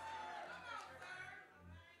cross.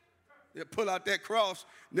 They pull out that cross,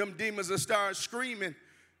 them demons will start screaming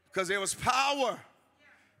because there was power.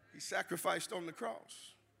 He sacrificed on the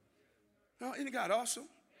cross. No, isn't God awesome?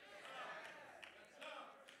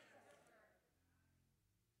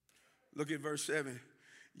 Look at verse 7.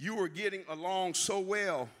 You were getting along so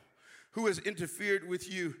well. Who has interfered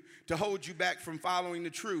with you to hold you back from following the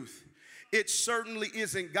truth? It certainly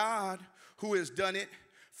isn't God who has done it,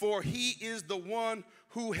 for he is the one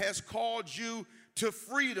who has called you to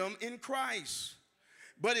freedom in Christ.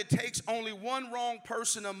 But it takes only one wrong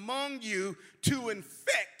person among you to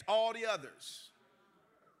infect all the others.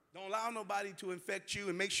 Don't allow nobody to infect you,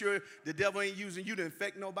 and make sure the devil ain't using you to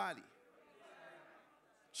infect nobody.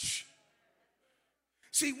 Shh.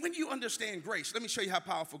 See, when you understand grace, let me show you how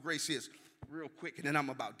powerful grace is real quick, and then I'm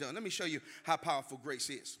about done. Let me show you how powerful grace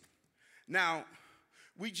is. Now,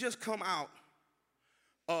 we just come out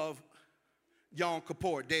of Yom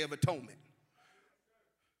Kippur, Day of Atonement,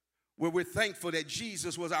 where we're thankful that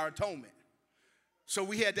Jesus was our atonement. So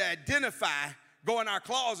we had to identify, go in our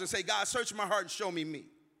closet and say, God, search my heart and show me me,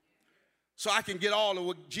 so I can get all of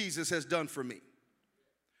what Jesus has done for me.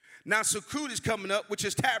 Now, Sukkot is coming up, which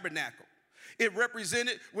is tabernacle. It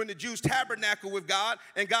represented when the Jews tabernacled with God,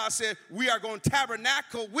 and God said, we are going to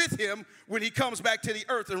tabernacle with him when he comes back to the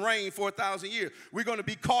earth and reign for 1,000 years. We're going to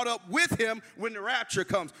be caught up with him when the rapture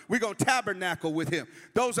comes. We're going to tabernacle with him.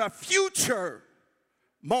 Those are future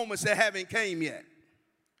moments that haven't came yet.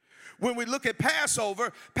 When we look at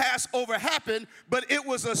Passover, Passover happened, but it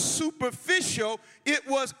was a superficial, it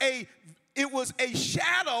was a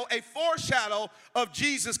shadow, a foreshadow of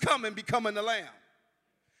Jesus coming, becoming the Lamb.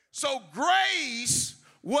 So grace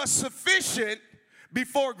was sufficient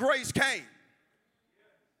before grace came.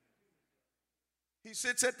 He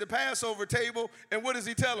sits at the Passover table, and what does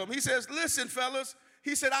he tell them? He says, listen, fellas,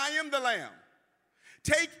 he said, I am the Lamb.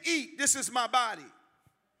 Take, eat, this is my body.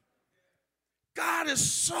 God is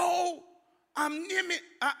so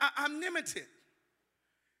omnipotent.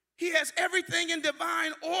 He has everything in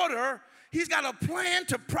divine order. He's got a plan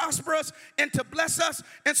to prosper us and to bless us.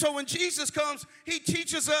 And so when Jesus comes, he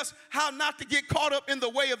teaches us how not to get caught up in the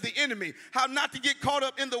way of the enemy, how not to get caught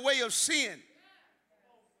up in the way of sin.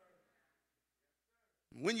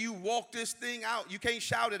 When you walk this thing out, you can't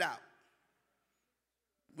shout it out.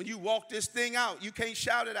 When you walk this thing out, you can't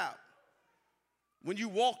shout it out. When you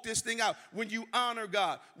walk this thing out, when you honor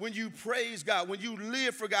God, when you praise God, when you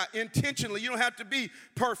live for God intentionally, you don't have to be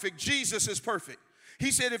perfect. Jesus is perfect. He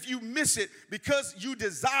said if you miss it because you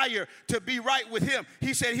desire to be right with him,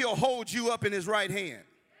 he said he'll hold you up in his right hand.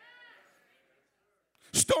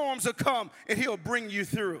 Storms will come and he'll bring you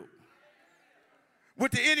through.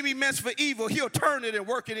 What the enemy meant for evil, he'll turn it and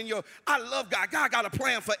work it in your. I love God. God got a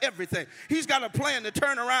plan for everything. He's got a plan to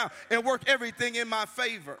turn around and work everything in my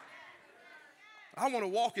favor. I want to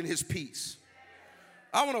walk in his peace.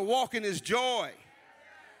 I want to walk in his joy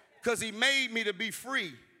because he made me to be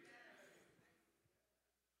free.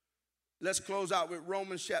 Let's close out with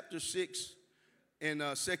Romans chapter 6 and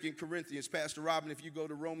 2 Corinthians. Pastor Robyn, if you go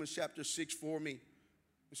to Romans chapter 6 for me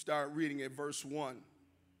and start reading at verse 1.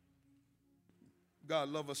 God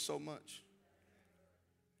loved us so much.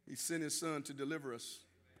 He sent his son to deliver us.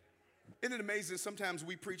 Isn't it amazing? Sometimes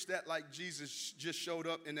we preach that like Jesus just showed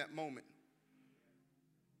up in that moment.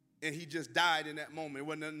 And he just died in that moment. There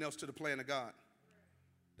wasn't nothing else to the plan of God.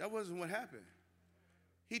 That wasn't what happened.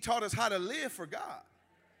 He taught us how to live for God.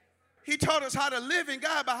 He taught us how to live in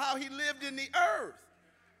God by how he lived in the earth.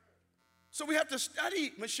 So we have to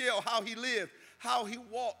study, Michelle, how he lived, how he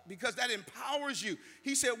walked, because that empowers you.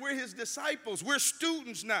 He said we're his disciples. We're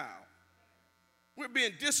students now. We're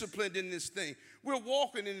being disciplined in this thing. We're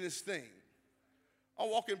walking in this thing. I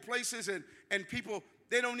walk in places and people,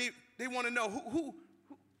 they want to know,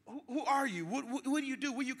 who are you? What do you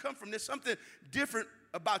do? Where you come from? There's something different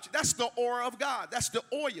about you. That's the aura of God. That's the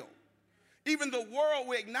oil. Even the world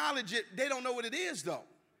will acknowledge it. They don't know what it is, though.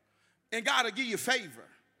 And God will give you favor.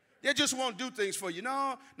 They just won't do things for you.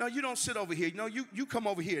 No, you don't sit over here. No, you come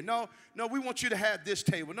over here. No, we want you to have this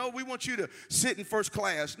table. No, we want you to sit in first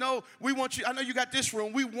class. No, we want you, I know you got this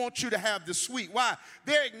room. We want you to have the suite. Why?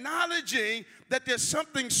 They're acknowledging that there's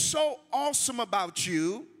something so awesome about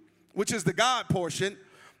you, which is the God portion,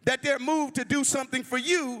 that they're moved to do something for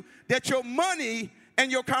you that your money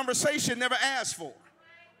and your conversation never asked for.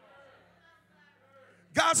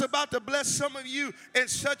 God's about to bless some of you in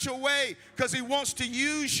such a way because he wants to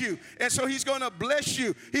use you. And so he's going to bless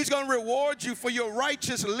you. He's going to reward you for your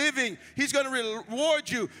righteous living. He's going to reward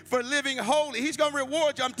you for living holy. He's going to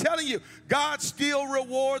reward you. I'm telling you, God still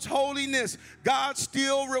rewards holiness. God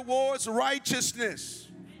still rewards righteousness.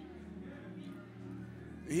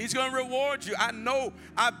 He's going to reward you. I know.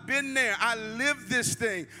 I've been there. I live this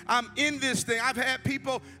thing. I'm in this thing. I've had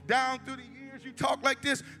people down through the years. You talk like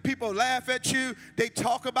this, people laugh at you. They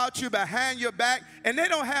talk about you behind your back, and they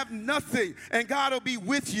don't have nothing. And God will be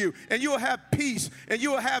with you, and you'll have peace, and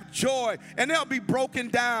you'll have joy, and they'll be broken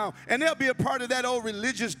down, and they'll be a part of that old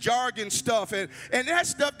religious jargon stuff. And that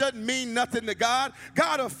stuff doesn't mean nothing to God.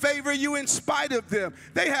 God will favor you in spite of them.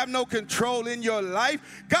 They have no control in your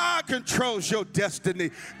life. God controls your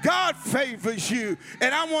destiny. God favors you.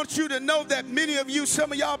 And I want you to know that many of you,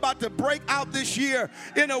 some of y'all about to break out this year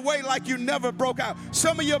in a way like you never broke out.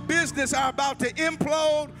 Some of your business are about to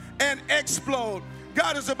implode and explode.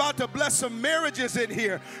 God is about to bless some marriages in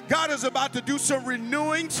here. God is about to do some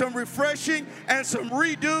renewing, some refreshing, and some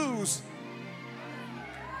redos.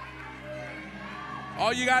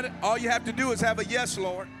 All you have to do is have a yes,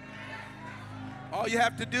 Lord. All you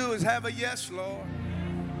have to do is have a yes, Lord.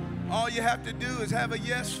 All you have to do is have a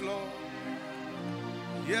yes, Lord.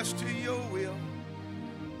 Yes to your will.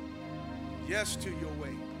 Yes to your way.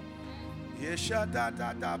 God's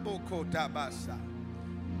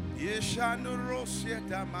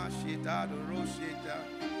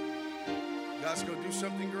going to do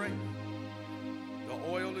something great. The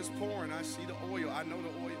oil is pouring. I see the oil. I know the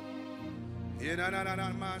oil.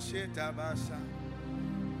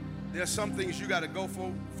 There's some things you got to go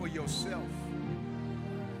for yourself.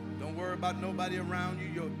 Don't worry about nobody around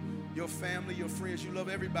you, your family, your friends. You love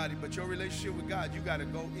everybody, but your relationship with God, you got to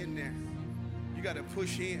go in there. You got to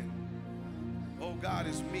push in. Oh, God,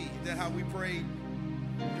 it's me. That's how we prayed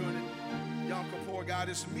during the Yom Kippur. God,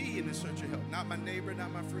 it's me in the search of help. Not my neighbor,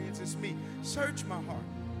 not my friends. It's me. Search my heart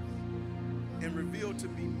and reveal to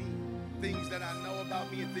me things that I know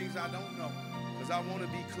about me and things I don't know. Because I want to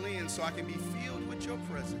be cleansed so I can be filled with your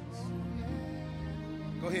presence.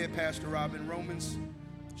 Go ahead, Pastor Robyn. Romans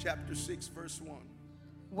chapter 6, verse 1.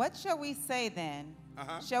 What shall we say then?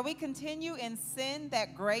 Shall we continue in sin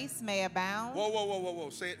that grace may abound? Whoa.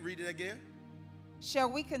 Say it. Read it again.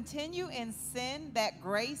 Shall we continue in sin that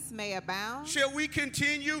grace may abound? Shall we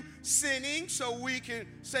continue sinning so we can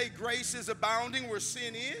say grace is abounding where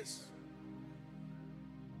sin is?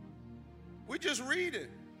 We just read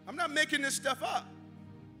it. I'm not making this stuff up.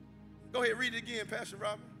 Go ahead, read it again, Pastor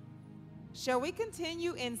Robyn. Shall we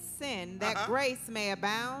continue in sin that grace may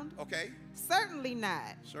abound? Okay. Certainly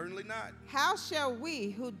not. Certainly not. How shall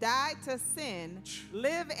we who died to sin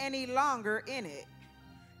live any longer in it?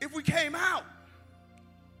 If we came out.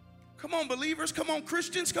 Come on, believers. Come on,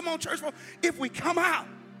 Christians. Come on, church folk. If we come out.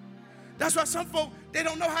 That's why some folk, they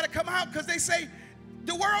don't know how to come out because they say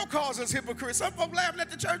the world calls us hypocrites. Some folk laughing at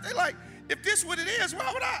the church. They like, if this what it is,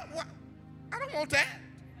 why would I? I don't want that.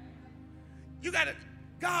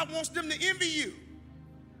 God wants them to envy you.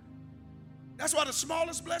 That's why the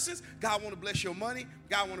smallest blessings, God wants to bless your money.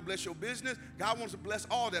 God wants to bless your business. God wants to bless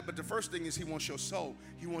all that. But the first thing is he wants your soul.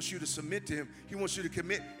 He wants you to submit to him. He wants you to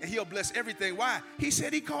commit, and he'll bless everything. Why? He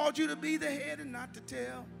said he called you to be the head and not the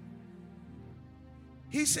tail.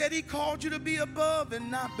 He said he called you to be above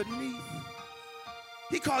and not beneath.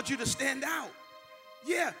 He called you to stand out.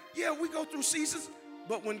 Yeah, we go through seasons.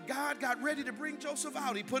 But when God got ready to bring Joseph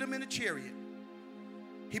out, he put him in a chariot.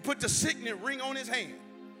 He put the signet ring on his hand.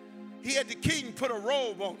 He had the king put a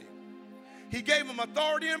robe on him. He gave him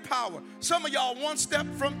authority and power. Some of y'all one step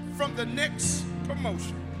from the next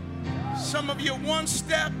promotion. Some of you one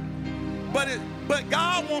step, but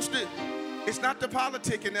God wants to, it's not the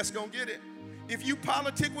politicking that's going to get it. If you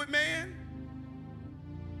politic with man,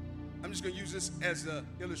 I'm just going to use this as an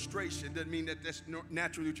illustration. Doesn't mean that that's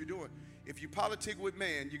naturally what you're doing. If you politic with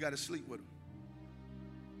man, you got to sleep with him.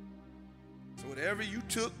 So whatever you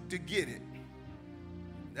took to get it,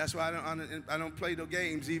 that's why I don't play no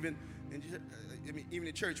games. Even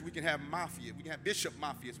in church, we can have mafia. We can have bishop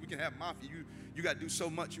mafias. We can have mafia. You got to do so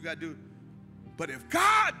much. You got to do. But if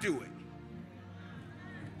God do it,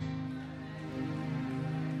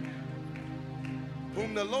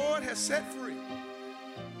 whom the Lord has set free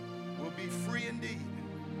will be free indeed.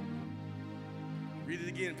 Read it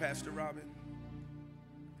again, Pastor Robyn.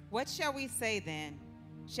 What shall we say then?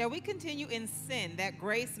 Shall we continue in sin that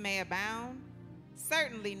grace may abound?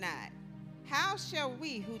 Certainly not. How shall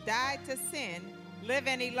we who died to sin live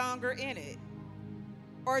any longer in it?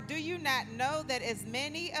 Or do you not know that as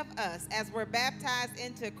many of us as were baptized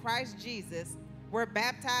into Christ Jesus were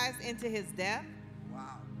baptized into his death? Wow.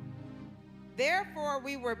 Therefore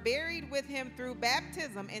we were buried with him through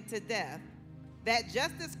baptism into death, that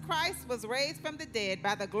just as Christ was raised from the dead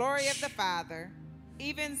by the glory of the Father,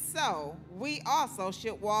 even so we also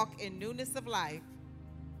should walk in newness of life.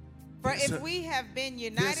 For if we have been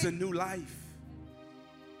united... There's a new life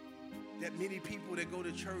that many people that go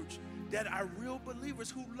to church that are real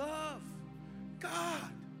believers who love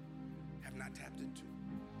God have not tapped into.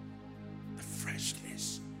 The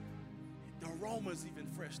freshness. The aroma is even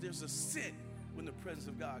fresh. There's a scent when the presence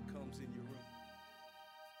of God comes in your room.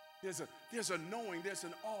 There's a knowing, there's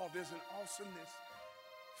an awe, there's an awesomeness.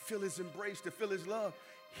 Feel his embrace, to feel his love.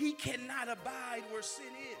 He cannot abide where sin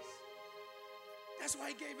is. That's why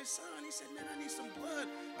he gave his son. He said, man, I need some blood.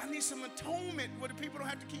 I need some atonement where the people don't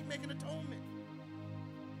have to keep making atonement.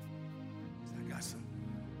 He said,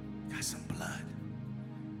 I got some blood.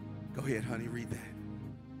 Go ahead, honey, read that.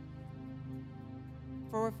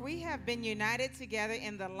 For if we have been united together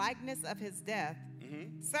in the likeness of his death,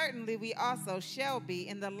 certainly we also shall be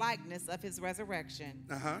in the likeness of his resurrection.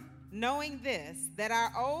 Knowing this, that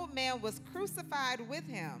our old man was crucified with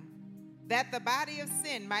him, that the body of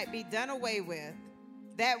sin might be done away with,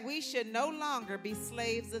 that we should no longer be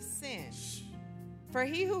slaves of sin. For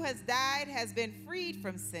he who has died has been freed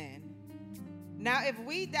from sin. Now if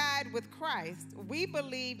we died with Christ, we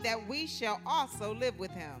believe that we shall also live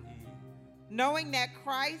with him, knowing that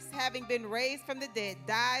Christ, having been raised from the dead,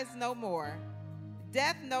 dies no more.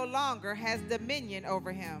 Death no longer has dominion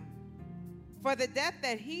over him. For the death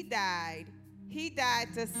that he died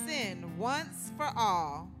to sin once for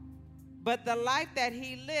all. But the life that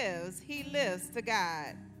he lives to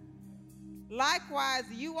God. Likewise,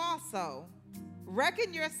 you also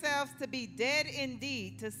reckon yourselves to be dead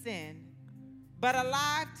indeed to sin, but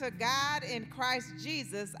alive to God in Christ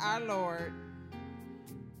Jesus our Lord.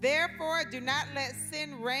 Therefore, do not let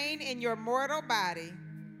sin reign in your mortal body,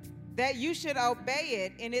 that you should obey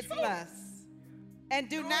it in its lusts. And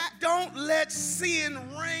don't let sin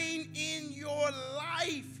reign in your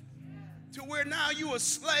life to where now you a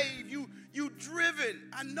slave, you driven.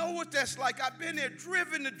 I know what that's like. I've been there,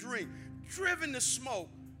 driven to drink, driven to smoke,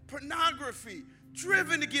 pornography,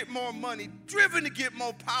 driven to get more money, driven to get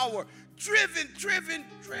more power, driven.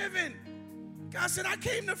 God said, I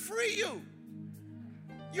came to free you.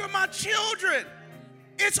 You're my children.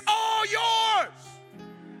 It's all yours.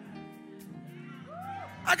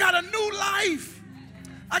 I got a new life.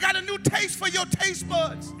 I got a new taste for your taste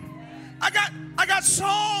buds. I got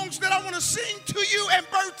songs that I want to sing to you and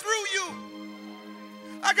birth through you.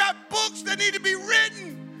 I got books that need to be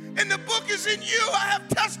written, and the book is in you. I have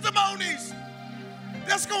testimonies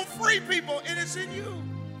that's going to free people, and it's in you.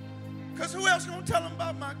 Because who else going to tell them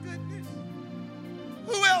about my goodness?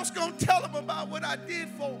 Who else going to tell them about what I did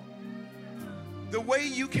for them? The way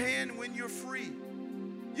you can when you're free.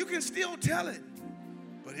 You can still tell it,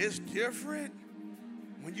 but it's different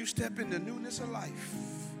when you step into newness of life.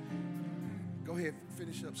 Go ahead,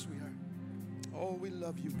 finish up, sweetheart. Oh, we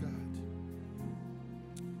love you, God.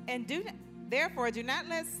 And therefore, do not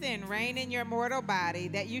let sin reign in your mortal body,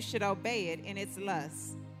 that you should obey it in its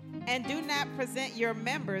lusts. And do not present your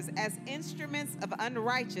members as instruments of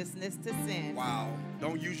unrighteousness to sin. Wow.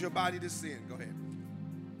 Don't use your body to sin. Go ahead.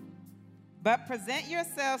 But present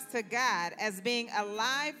yourselves to God as being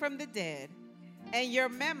alive from the dead, and your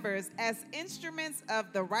members as instruments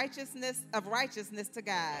of the righteousness to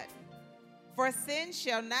God. For sin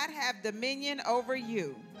shall not have dominion over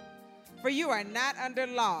you, for you are not under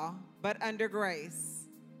law, but under grace.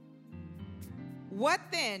 What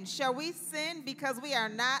then? Shall we sin because we are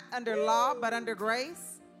not under law, but under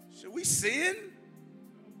grace? Should we sin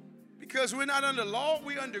because we're not under law,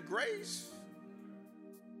 we're under grace?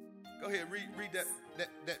 Go ahead, read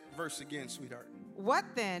that verse again, sweetheart. What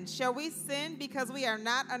then? Shall we sin because we are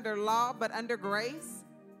not under law, but under grace?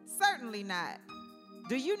 Certainly not.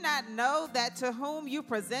 Do you not know that to whom you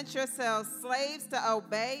present yourselves slaves to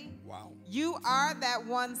obey, you are that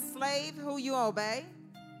one slave who you obey,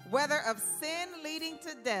 whether of sin leading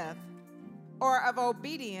to death or of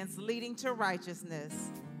obedience leading to righteousness?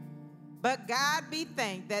 But God be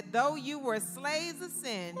thanked that though you were slaves of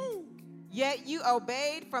sin, yet you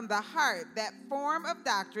obeyed from the heart that form of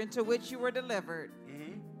doctrine to which you were delivered.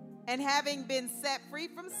 And having been set free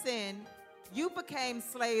from sin, you became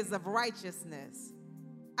slaves of righteousness.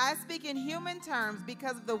 I speak in human terms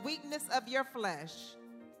because of the weakness of your flesh.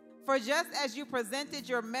 For just as you presented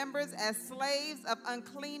your members as slaves of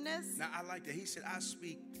uncleanness. Now, I like that. He said, I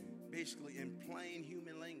speak basically in plain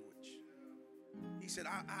human language. He said,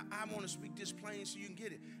 I want to speak this plain so you can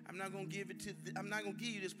get it. I'm not going to give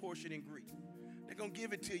you this portion in Greek. They're going to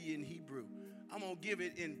give it to you in Hebrew. I'm going to give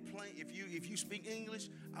it in plain. If you speak English,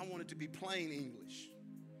 I want it to be plain English.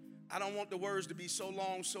 I don't want the words to be so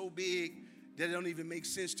long, so big that it don't even make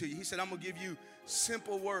sense to you. He said, I'm going to give you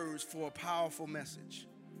simple words for a powerful message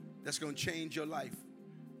that's going to change your life.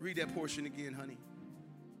 Read that portion again, honey.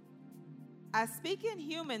 I speak in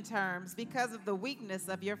human terms because of the weakness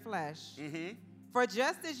of your flesh. For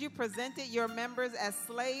just as you presented your members as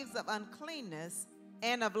slaves of uncleanness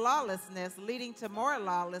and of lawlessness, leading to more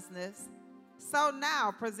lawlessness, so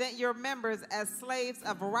now present your members as slaves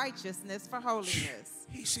of righteousness for holiness.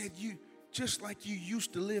 He said, you just like you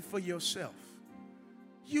used to live for yourself,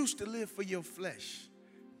 used to live for your flesh,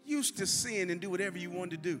 used to sin and do whatever you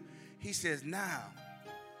wanted to do. He says, now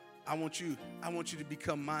I want you to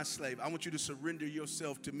become my slave. I want you to surrender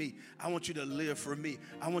yourself to me. I want you to live for me.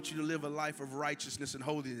 I want you to live a life of righteousness and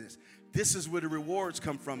holiness. This is where the rewards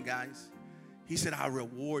come from, guys. He said, I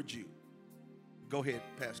reward you. Go ahead,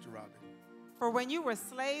 Pastor Robyn. For when you were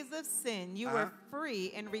slaves of sin, you were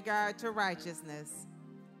free in regard to righteousness.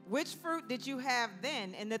 Which fruit did you have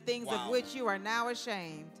then in the things of which you are now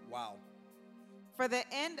ashamed? Wow. For the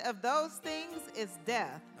end of those things is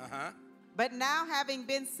death. But now, having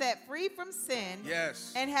been set free from sin,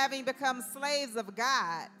 and having become slaves of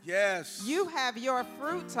God, you have your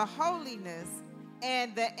fruit to holiness,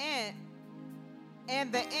 and the end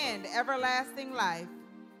everlasting life.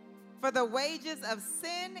 For the wages of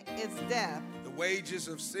sin is death. The wages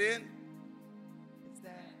of sin is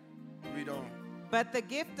death. Read on. But the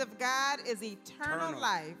gift of God is eternal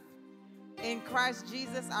life in Christ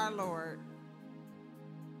Jesus our Lord.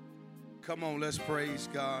 Come on, let's praise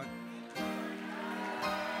God.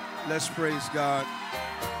 Let's praise God.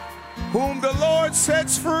 Whom the Lord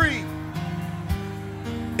sets free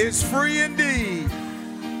is free indeed.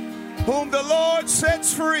 Whom the Lord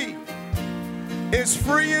sets free is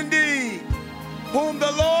free indeed. Whom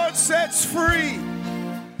the Lord sets free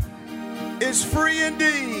is free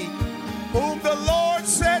indeed. Whom the Lord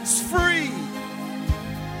sets free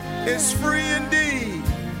is free indeed.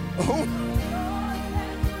 Whom the Lord sets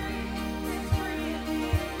free is free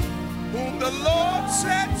indeed. Whom the Lord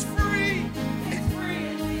sets free is free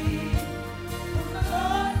indeed. Whom the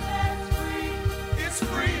Lord sets free is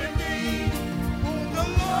free indeed. Whom the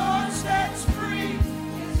Lord sets free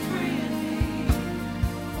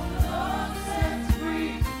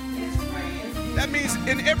is free indeed. That means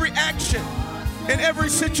in every action, in every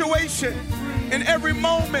situation, in every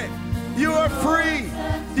moment, you are free.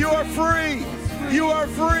 You are free. You are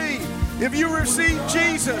free. If you receive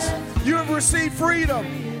Jesus, you have received freedom.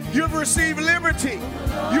 You have received liberty.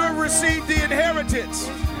 You have received the inheritance.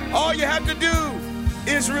 All you have to do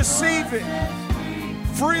is receive it.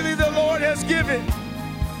 Freely the Lord has given.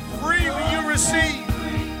 Freely you receive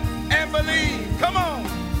and believe. Come on.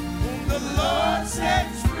 Whom the Lord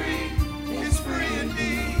sets free is free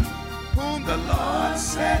indeed. Whom the Lord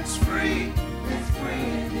sets free is free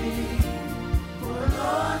indeed. Whom the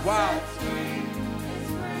Lord sets free is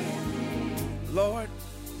free indeed. Lord,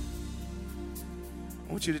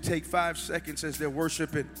 I want you to take 5 seconds as they're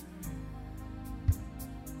worshiping.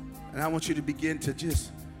 And I want you to begin to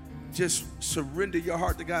just surrender your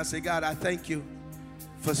heart to God. Say, God, I thank you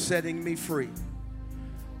for setting me free.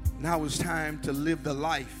 Now it's time to live the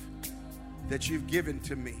life that you've given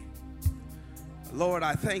to me. Lord,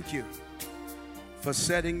 I thank you for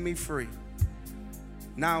setting me free.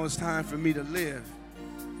 Now it's time for me to live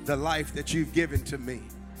the life that you've given to me.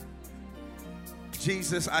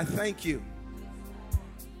 Jesus, I thank you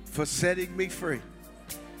for setting me free.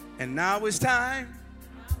 And now it's time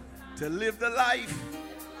to live the life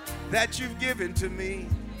that you've given to me.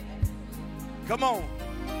 Come on.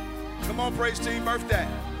 Come on, praise team, birthday.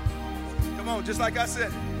 Come on, just like I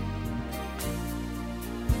said.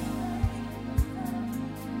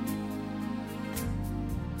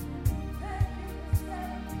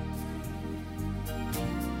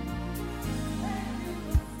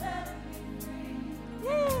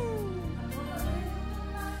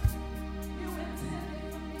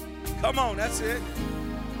 Come on, that's it.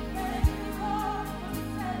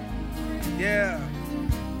 Yeah.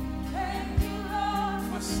 Thank you, Lord,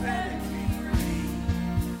 for setting me free.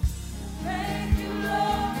 Thank you,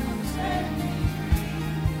 Lord, for setting me free.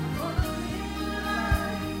 For the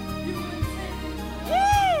life you intended.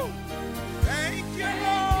 Woo! Thank you,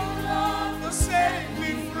 Lord, for setting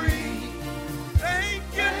me free. Thank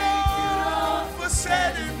you, Lord, for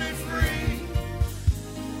setting me free.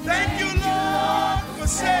 Thank you, Lord, for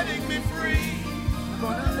setting me free. I'm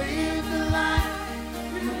gonna live the life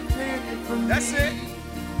you intended for me. That's it.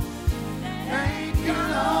 Thank you,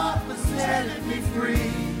 Lord, for setting me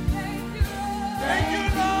free. Thank you,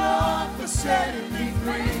 Lord, for setting me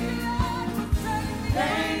free.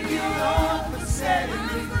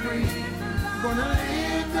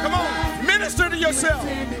 Come on, minister to yourself.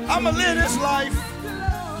 I'm going to live this life.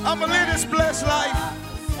 I'm going to live this blessed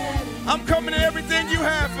life. I'm coming to everything you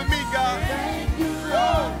have for me, God.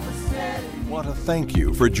 Oh. I want to thank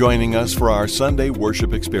you for joining us for our Sunday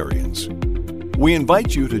worship experience. We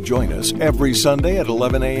invite you to join us every Sunday at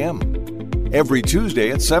 11 a.m., every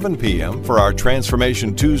Tuesday at 7 p.m. for our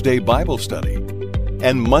Transformation Tuesday Bible study.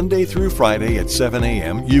 And Monday through Friday at 7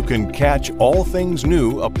 a.m., you can catch All Things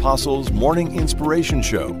New Apostles Morning Inspiration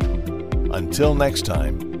Show. Until next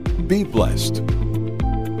time, be blessed.